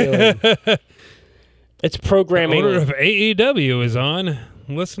day. Like, it's programming. The order of AEW is on.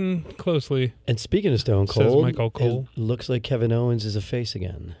 Listen closely. And speaking of Stone Says Cold, Michael Cole. It looks like Kevin Owens is a face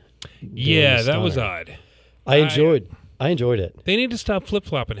again. Yeah, that was odd. I enjoyed it. They need to stop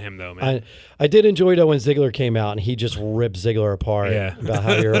flip-flopping him, though, man. I did enjoy it when Ziggler came out and he just ripped Ziggler apart about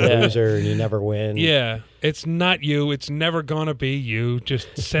how you're a loser and you never win. Yeah, it's not you. It's never going to be you.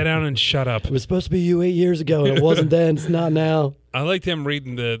 Just sit down and shut up. It was supposed to be you 8 years ago and it wasn't then. It's not now. I liked him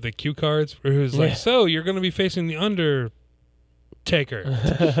reading the cue cards where he was like, so you're going to be facing the Undertaker.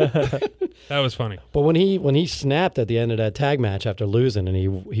 That was funny. But when he snapped at the end of that tag match after losing and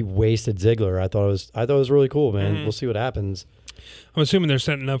he wasted Ziggler, I thought it was really cool, man. Mm-hmm. We'll see what happens. I'm assuming they're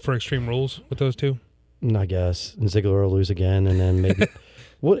setting up for Extreme Rules with those two. I guess. And Ziggler will lose again, and then maybe.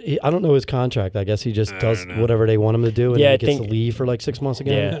 I don't know his contract. I guess he just does whatever they want him to do, and then he gets to leave for like 6 months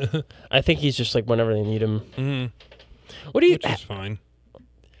again. Yeah, I think he's just like whenever they need him. Mm-hmm. Which is fine.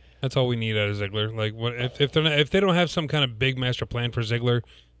 That's all we need out of Ziggler. Like, what if they don't have some kind of big master plan for Ziggler,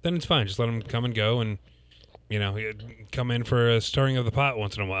 then it's fine. Just let him come and go, and come in for a stirring of the pot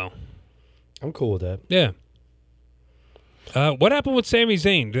once in a while. I'm cool with that. Yeah. What happened with Sami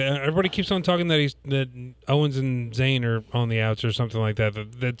Zayn? Everybody keeps on talking that Owens and Zayn are on the outs or something like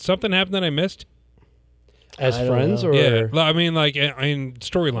that. Did something happen that I missed? As I don't friends, know. or Yeah, I mean, like in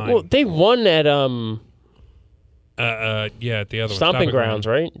storyline. Well, they won at at the other Stomping one. Grounds,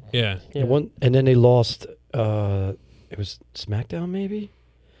 right? Yeah. Yeah. and then they lost. It was SmackDown, maybe.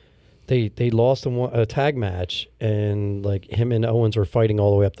 They lost a tag match, and like him and Owens were fighting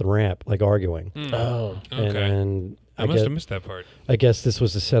all the way up the ramp, like arguing. Oh, Okay. And I must have missed that part. I guess this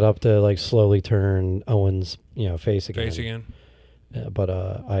was the setup to like slowly turn Owens, face again. Face again. But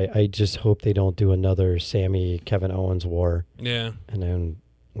I just hope they don't do another Sammy Kevin Owens war, Yeah. and then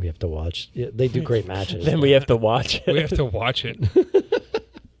we have to watch. Yeah, they do great matches. then we have to watch We it. have to watch it.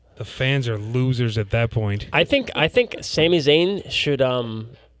 The fans are losers at that point. I think Sami Zayn should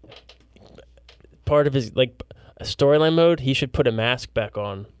part of his like storyline mode. He should put a mask back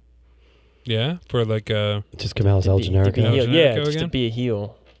on. Yeah, for like just come out as El To be Generico. a heel. El Yeah, Generico just to again? be a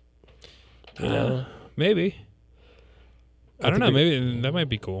heel. You know? maybe. I don't know. think Maybe that might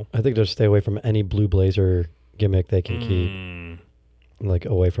be cool. I think they'll stay away from any Blue Blazer gimmick they can keep, like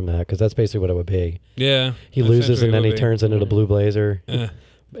away from that, because that's basically what it would be. Yeah. He loses and then he turns into the Blue Blazer,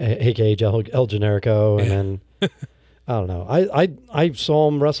 aka El Generico, and then I don't know. I saw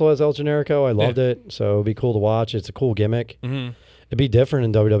him wrestle as El Generico. I loved it, so it'd be cool to watch. It's a cool gimmick. Mm-hmm. It'd be different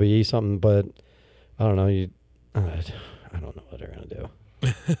in WWE something, but I don't know. I don't know what they're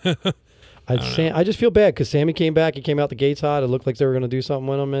gonna do. I just feel bad because Sammy came back. He came out the gates hot. It looked like they were gonna do something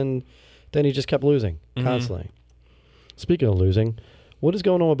with him, and then he just kept losing constantly. Speaking of losing, what is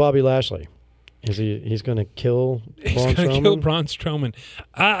going on with Bobby Lashley? He's going to kill He's Braun going to Strowman? kill Braun Strowman.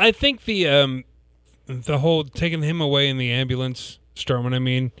 I think the whole taking him away in the ambulance, Strowman, I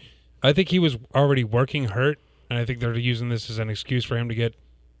mean, I think he was already working hurt, and I think they're using this as an excuse for him to get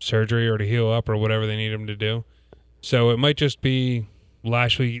surgery or to heal up or whatever they need him to do. So it might just be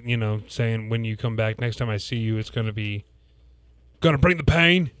Lashley, saying, when you come back, next time I see you, it's going to bring the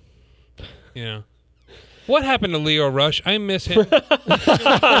pain. What happened to Leo Rush? I miss him.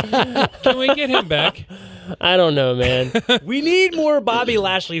 Can we get him back? I don't know, man. We need more Bobby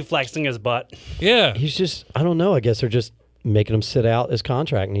Lashley flexing his butt. Yeah. He's just, I don't know. I guess they're just making him sit out his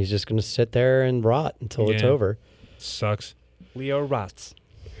contract, and he's just going to sit there and rot until it's Yeah. over. Sucks. Leo rots.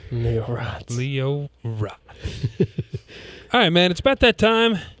 Leo Rots. Leo Rush. All right, man. It's about that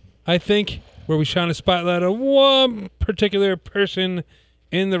time, I think, where we shine a spotlight on one particular person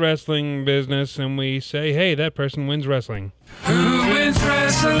in the wrestling business, and we say, hey, that person wins wrestling. Who wins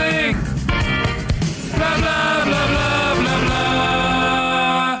wrestling? Blah, blah, blah, blah,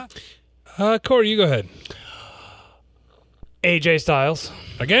 blah, blah. Corey, you go ahead. AJ Styles.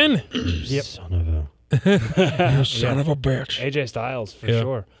 Again? Yep. Son of a. Son of a bitch. AJ Styles for Yeah.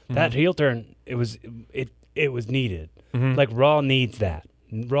 sure. That heel turn, it was needed. Mhm. Like Raw needs that.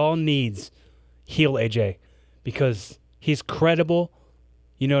 Raw needs heel AJ because he's credible.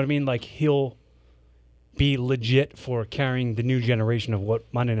 You know what I mean? Like he'll be legit for carrying the new generation of what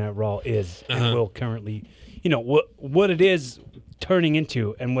Monday Night Raw is and will currently, what it is turning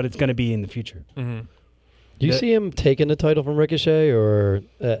into and what it's going to be in the future. Mm-hmm. Do you see him taking the title from Ricochet or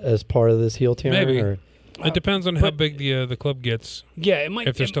as part of this heel turn? Maybe. Or? It depends on how big the club gets. Yeah, it might.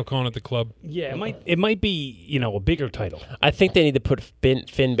 If they're still calling it the club. Yeah, it might be a bigger title. I think they need to put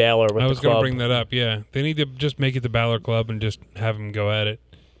Finn Balor with I the was going to club. bring that up. Yeah, they need to just make it the Balor Club and just have him go at it.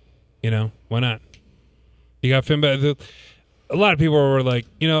 Why not? You got Finn Balor. A lot of people were like,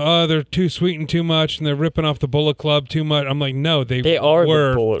 they're too sweet and too much, and they're ripping off the Bullet Club too much. I'm like, no, they are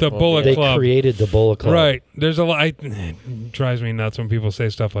were the Bullet Club. They Club. created the Bullet Club. Right. There's a lot. It drives me nuts when people say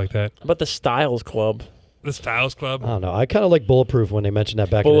stuff like that. How about the Styles Club? The Styles Club. I don't know. I kind of like Bulletproof when they mentioned that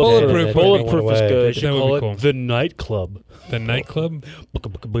back Bulletproof. in the day. and then it Bulletproof went is away. good. They should That would call be it cool. the Nightclub. The nightclub.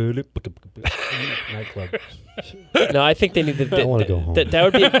 Nightclub. No, I think they need to. I wanna go home. That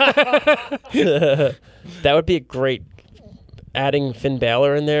would be. That would be a great adding Finn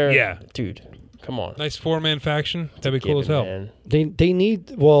Balor in there. Yeah. Dude, come on. Nice 4-man faction. That'd be Give cool it, as hell. man. They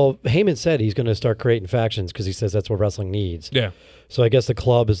need. Well, Heyman said he's going to start creating factions because he says that's what wrestling needs. Yeah. So I guess the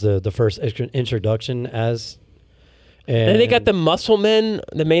club is the first introduction as. And they got the Muscle Men,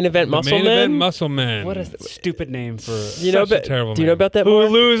 the main event Muscle Main Men. event Muscle Man. What a stupid name for. You know, Such a terrible do you know name. about that? Who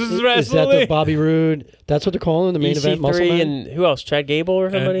Mark? loses Is that wrestling? the Bobby Roode? That's what they're calling the main event Muscle EC3 Man. and who else? Chad Gable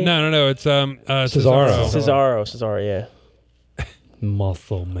or somebody? No. It's Cesaro. Cesaro, yeah.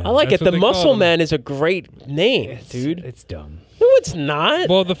 Muscle Man. I like That's it. what The they call Muscle them. Man is a great name, dude. It's dumb. No, it's not.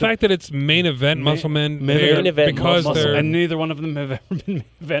 Well, the fact that it's main event Muscle Men, Main event because Muscle they're And neither one of them have ever been main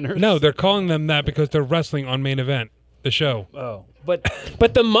eventers. no, they're calling them that because they're wrestling on main event. The show. Oh, but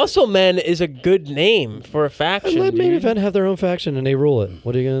But the Muscle Men is a good name for a faction. Let main dude. event have their own faction and they rule it.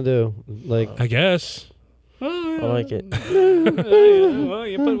 What are you gonna do? Like, I guess. I like it. well,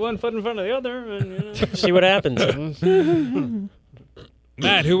 you put one foot in front of the other, and See what happens.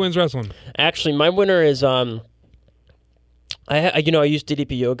 Matt, who wins wrestling? Actually, my winner is I use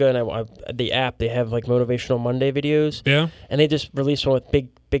DDP Yoga and the app. They have like Motivational Monday videos. Yeah. And they just released one with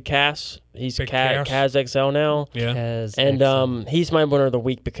Big Cass. He's Big Cass. Kaz XL now. Yeah. And he's my winner of the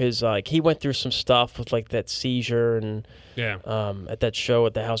week because like he went through some stuff with like that seizure and Yeah. at that show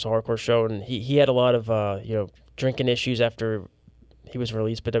at the House of Hardcore show, and he had a lot of drinking issues after he was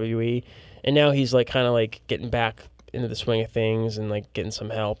released by WWE, and now he's like kind of like getting back into the swing of things and like getting some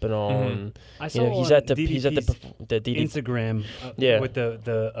help and all. And I saw he's on at the DDP. Instagram with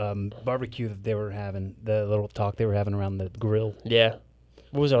the barbecue that they were having, the little talk they were having around the grill. Yeah.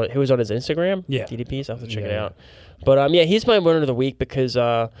 Who was on his Instagram? Yeah. DDP's. I'll have to check it Yeah. out. But he's my winner of the week because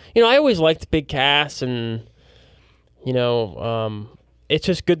I always liked Big Cass, and it's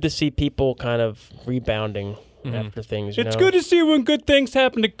just good to see people kind of rebounding after things. It's good to see when good things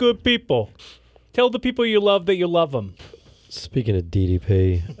happen to good people. Tell the people you love that you love them. speaking of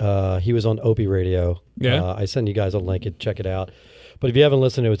DDP, he was on Opie Radio. Yeah. I send you guys a link and check it out. But if you haven't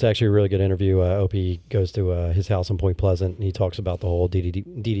listened, it was actually a really good interview. Opie goes to his house in Point Pleasant, and he talks about the whole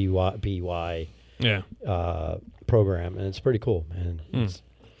DDPY program, and it's pretty cool, man.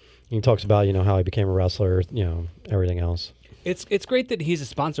 He talks about talks about how he became a wrestler, everything else. It's great that he's a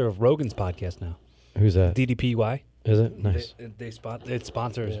sponsor of Rogan's podcast now. Who's that? DDPY. Is it? Nice. It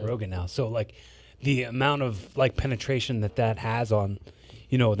sponsors Rogan now. So like the amount of like penetration that has on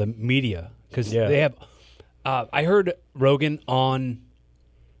the media, because they have. I heard Rogan on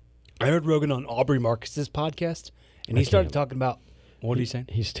Aubrey Marcus's podcast, and he started talking about. What are you saying?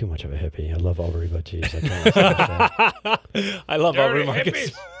 He's too much of a hippie. I love Aubrey, but geez, I can't that. I love Aubrey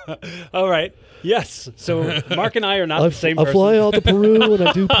Marcus. All right. Yes. So Mark and I are not the same I person. fly out to Peru and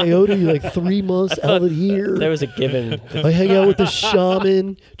I do peyote like 3 months out of the year. There was a given. I hang out with the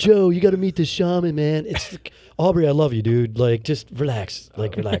shaman. Joe, you got to meet the shaman, man. It's Aubrey, I love you, dude. Like, just relax.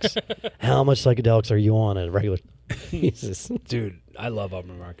 Relax. How much psychedelics are you on at a regular basis? Dude, I love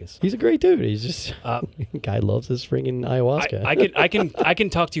Aubrey Marcus. He's a great dude. He's just guy loves his freaking ayahuasca. I can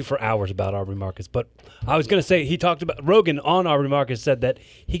talk to you for hours about Aubrey Marcus, but I was gonna say he talked about Rogan on Aubrey Marcus said that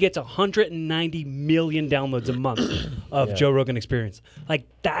he gets 190 million downloads a month of Joe Rogan Experience. Like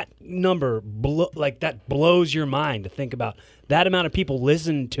that number, that blows your mind to think about. That amount of people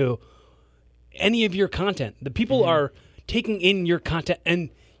listen to any of your content. The people are taking in your content, and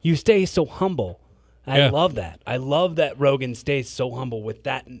you stay so humble. I love that. I love that Rogan stays so humble with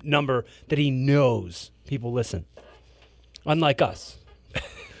that number that he knows people listen. Unlike us.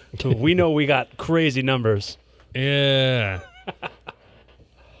 We know we got crazy numbers. Yeah.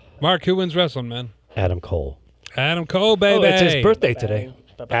 Mark, who wins wrestling, man? Adam Cole. Adam Cole, baby. Oh, it's his birthday today.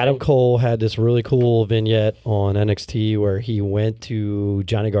 Adam Cole had this really cool vignette on NXT where he went to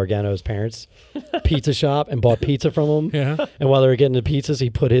Johnny Gargano's parents' pizza shop and bought pizza from him. Yeah. And while they were getting the pizzas,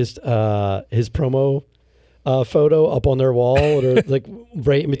 he put his promo photo up on their wall, or like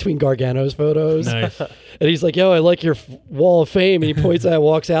right in between Gargano's photos. Nice. And he's like, "Yo, I like your wall of fame." And he points at it,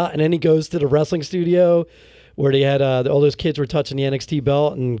 walks out, and then he goes to the wrestling studio where they had all those kids were touching the NXT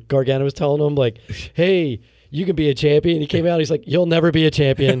belt, and Gargano was telling them like, "Hey, you can be a champion." He came out. He's like, "You'll never be a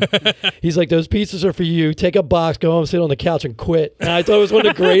champion." He's like, "Those pizzas are for you. Take a box, go home, sit on the couch, and quit." And I thought it was one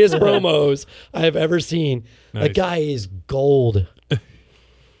of the greatest promos I have ever seen. Nice. That guy is gold.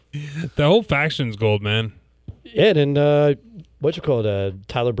 The whole faction's gold, man. Yeah, and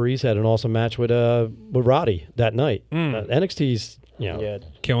Tyler Breeze had an awesome match with Roddy that night. NXT's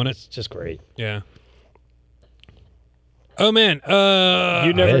Killing it. it's just great. Yeah. Oh, man.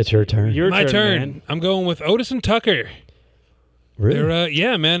 It's your turn. My turn. Man. I'm going with Otis and Tucker. Really?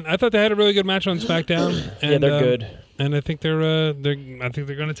 Yeah, man. I thought they had a really good match on SmackDown. And, they're good. And I think they're going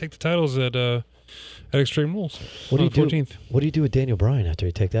to take the titles at Extreme Rules. What do on you the do? 14th. What do you do with Daniel Bryan after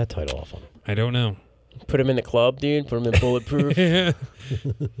you take that title off him? I don't know. Put him in the club, dude. Put him in Bulletproof.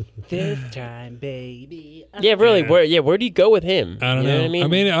 This time, baby. Yeah, really. Where do you go with him? I don't You know. what I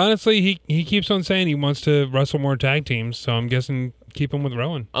mean, honestly, he keeps on saying he wants to wrestle more tag teams, so I'm guessing keep him with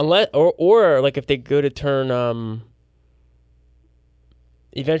Rowan. unless or like if they go to turn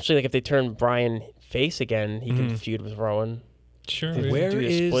eventually, like if they turn Bryan face again, he can feud with Rowan. Sure. Where do a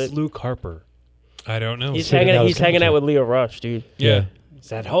is split. Luke Harper? I don't know. He's So that was hanging out coming with Leo Rush, dude. yeah.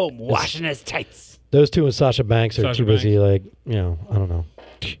 He's at home washing his tights. Those two and Sasha Banks are Sasha too busy, I don't know,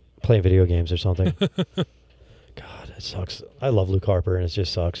 playing video games or something. God, it sucks. I love Luke Harper, and it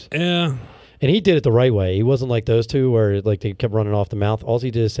just sucks. Yeah. And he did it the right way. He wasn't like those two where like they kept running off the mouth. All he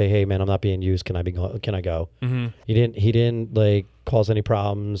did is say, "Hey, man, I'm not being used. Can I go? Mm-hmm. He didn't like cause any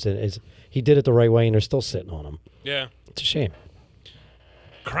problems. And he did it the right way, and they're still sitting on him. Yeah. It's a shame.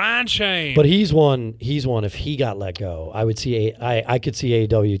 Crying shame. But he's one. If he got let go, I would see. I could see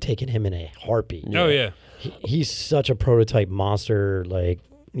AEW taking him in a heartbeat. Oh yeah. He's such a prototype monster. Like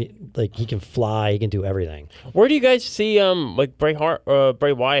he can fly. He can do everything. Where do you guys see like Bray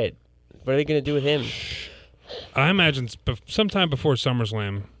Wyatt? What are they going to do with him? I imagine sometime before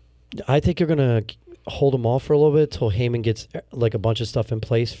SummerSlam. I think you're gonna hold him off for a little bit till Heyman gets like a bunch of stuff in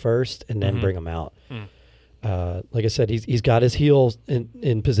place first, and then bring him out. Like I said, he's got his heel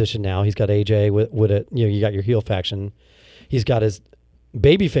in position now. He's got AJ with it. You got your heel faction. He's got his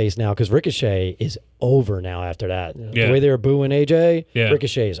baby face now because Ricochet is over now after that. Yeah. The way they were booing AJ, Yeah.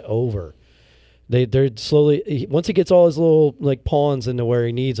 Ricochet is over. They're slowly once he gets all his little like pawns into where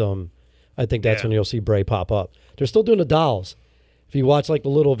he needs them. I think that's when you'll see Bray pop up. They're still doing the dolls. If you watch like the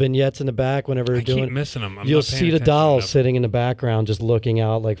little vignettes in the back whenever they're doing, keep missing them. you'll see the dolls sitting in the background just looking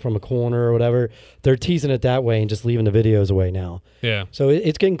out like from a corner or whatever. They're teasing it that way and just leaving the videos away now. Yeah. So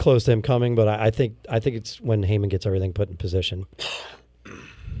it's getting close to him coming, but I think it's when Heyman gets everything put in position.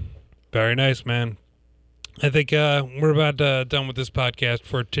 Very nice, man. I think we're about done with this podcast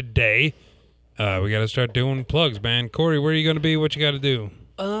for today. We got to start doing plugs, man. Corey, where are you going to be? What you got to do?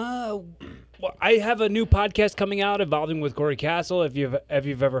 Well, I have a new podcast coming out, Evolving with Corey Castle. If you've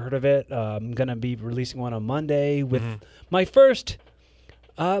ever heard of it, I'm gonna be releasing one on Monday with my first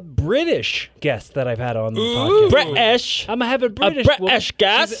British guest that I've had on the podcast. British. I'm gonna have a British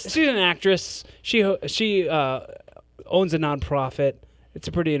guest. She's an actress. She owns a nonprofit. It's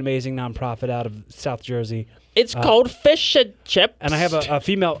a pretty amazing nonprofit out of South Jersey. It's called Fish and Chips. And I have a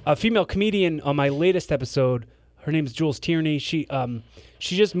female comedian on my latest episode. Her name is Jules Tierney.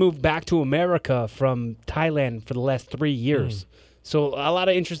 She just moved back to America from Thailand for the last 3 years. So a lot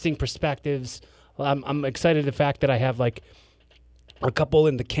of interesting perspectives. I'm excited the fact that I have like a couple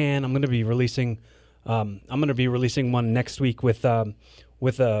in the can. I'm going to be releasing one next week with a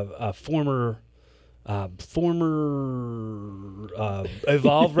former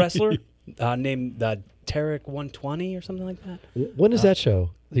Evolve wrestler named Tarek 120 or something like that. When is that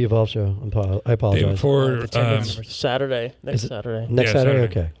show? The Evolve show? I apologize. Before Saturday. Next Saturday. Next Saturday?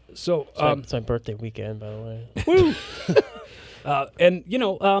 Okay. So it's my birthday weekend, by the way. Woo! And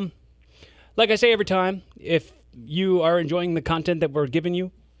like I say every time, if you are enjoying the content that we're giving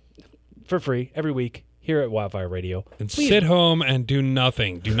you for free every week here at Wildfire Radio, and sit home and do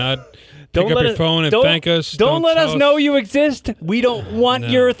nothing. Do not Don't pick up let your us- phone and don't- thank us. Don't let tell us know you exist. We don't want No.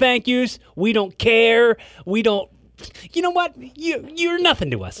 your thank yous. We don't care. We don't. You know what? You're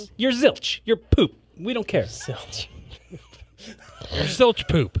nothing to us. You're zilch. You're poop. We don't care. Zilch. You're zilch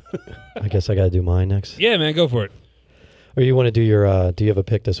poop. I guess I got to do mine next. Yeah, man, go for it. Or you want to do your? Do you have a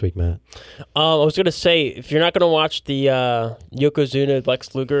pick this week, Matt? I was gonna say, if you're not gonna watch the Yokozuna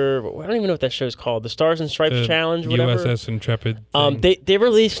Lex Luger, I don't even know what that show's called, the Stars and Stripes The Challenge, whatever. USS Intrepid. thing. They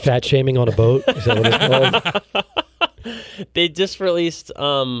released. Fat shaming on a boat? Is that what it's called? They just released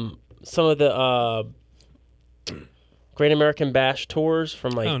some of the Great American Bash tours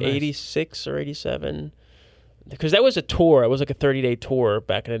from like Oh, nice. 86 or 87, because that was a tour. It was like a 30-day tour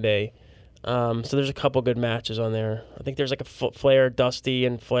back in the day. So there's a couple good matches on there. I think there's like a Flair, Dusty,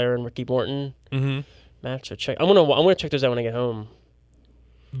 and Flair and Ricky Morton match. So check. I'm gonna check those out when I get home.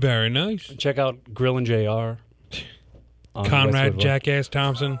 Very nice. Check out Grill and JR. on Conrad Westwood Road. Jackass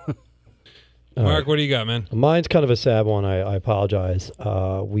Thompson. All Mark, right. what do you got, man? Mine's kind of a sad one. I apologize.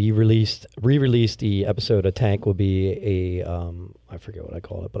 We re-released the episode. A Tank will be a I forget what I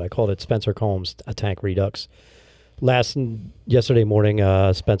called it, but I called it Spencer Combs A Tank Redux. Yesterday morning,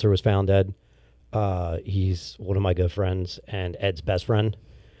 Spencer was found dead. He's one of my good friends and Ed's best friend.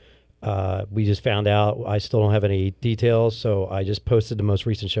 We just found out. I still don't have any details, so I just posted the most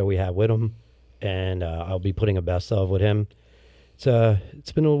recent show we had with him, and I'll be putting a best of with him.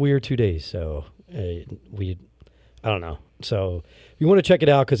 It's been a weird 2 days, so I don't know. So if you want to check it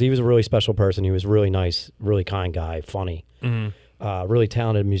out, because he was a really special person. He was really nice, really kind guy, funny. Really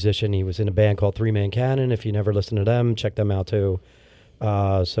talented musician. He was in a band called Three Man Cannon. If you never listened to them, check them out too.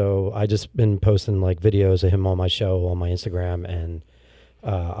 So I just been posting like videos of him on my show on my Instagram, and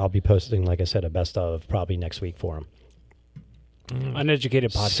I'll be posting, like I said, a best of probably next week for him. Uneducated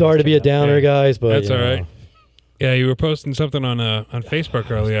podcast. Sorry to be a check it out. downer, guys, but That's you all know, right. Yeah, you were posting something on Facebook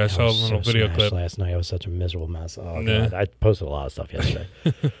earlier. I saw a was little so video smashed clip. last night. I was such a miserable mess. Oh, Yeah. God. I posted a lot of stuff yesterday.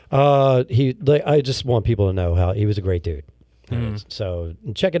 I just want people to know how he was a great dude. So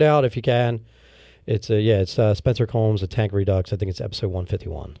check it out if you can. It's Spencer Combs, A Tank Redux. I think it's episode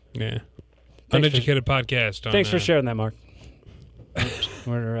 151. Yeah. Uneducated podcast. Thanks for sharing that, Mark.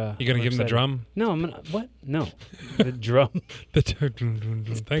 We're, you gonna give him the drum? No, I'm gonna. What? No, the drum.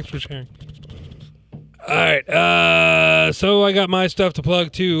 Thanks for sharing. All right, so I got my stuff to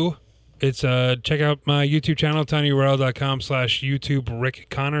plug too. It's check out my YouTube channel, tinyurl.com/YouTube Rick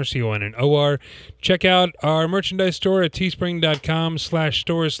Connor, CONNOR. Check out our merchandise store at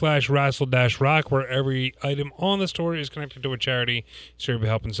teespring.com/stores/rassle-rock, where every item on the store is connected to a charity, so you'll be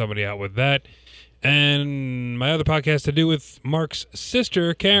helping somebody out with that. And my other podcast to do with Mark's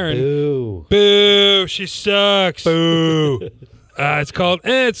sister, Karen. Boo. Boo. She sucks. Boo. It's called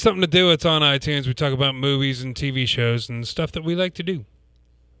It's Something to Do. It's on iTunes. We talk about movies and TV shows and stuff that we like to do.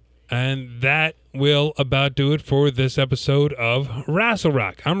 And that will about do it for this episode of Rassle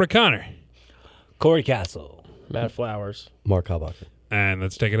Rock. I'm Rick Connor. Corey Castle. Matt Flowers. Mark Halbacher. And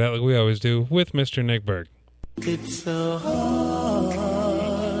let's take it out like we always do with Mr. Nick Berg. It's so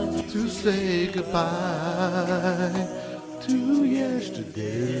hard to say goodbye to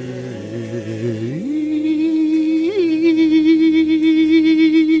yesterday.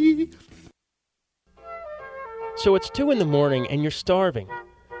 So it's 2 a.m. and you're starving.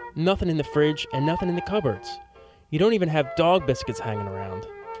 Nothing in the fridge and nothing in the cupboards. You don't even have dog biscuits hanging around.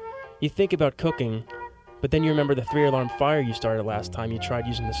 You think about cooking, but then you remember the 3-alarm fire you started last time you tried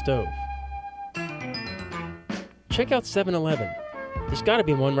using the stove. Check out 7-Eleven. There's got to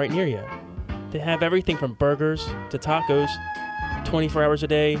be one right near you. They have everything from burgers to tacos, 24 hours a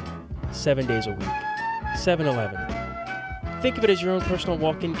day, 7 days a week. 7-Eleven. Think of it as your own personal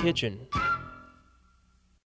walk-in kitchen.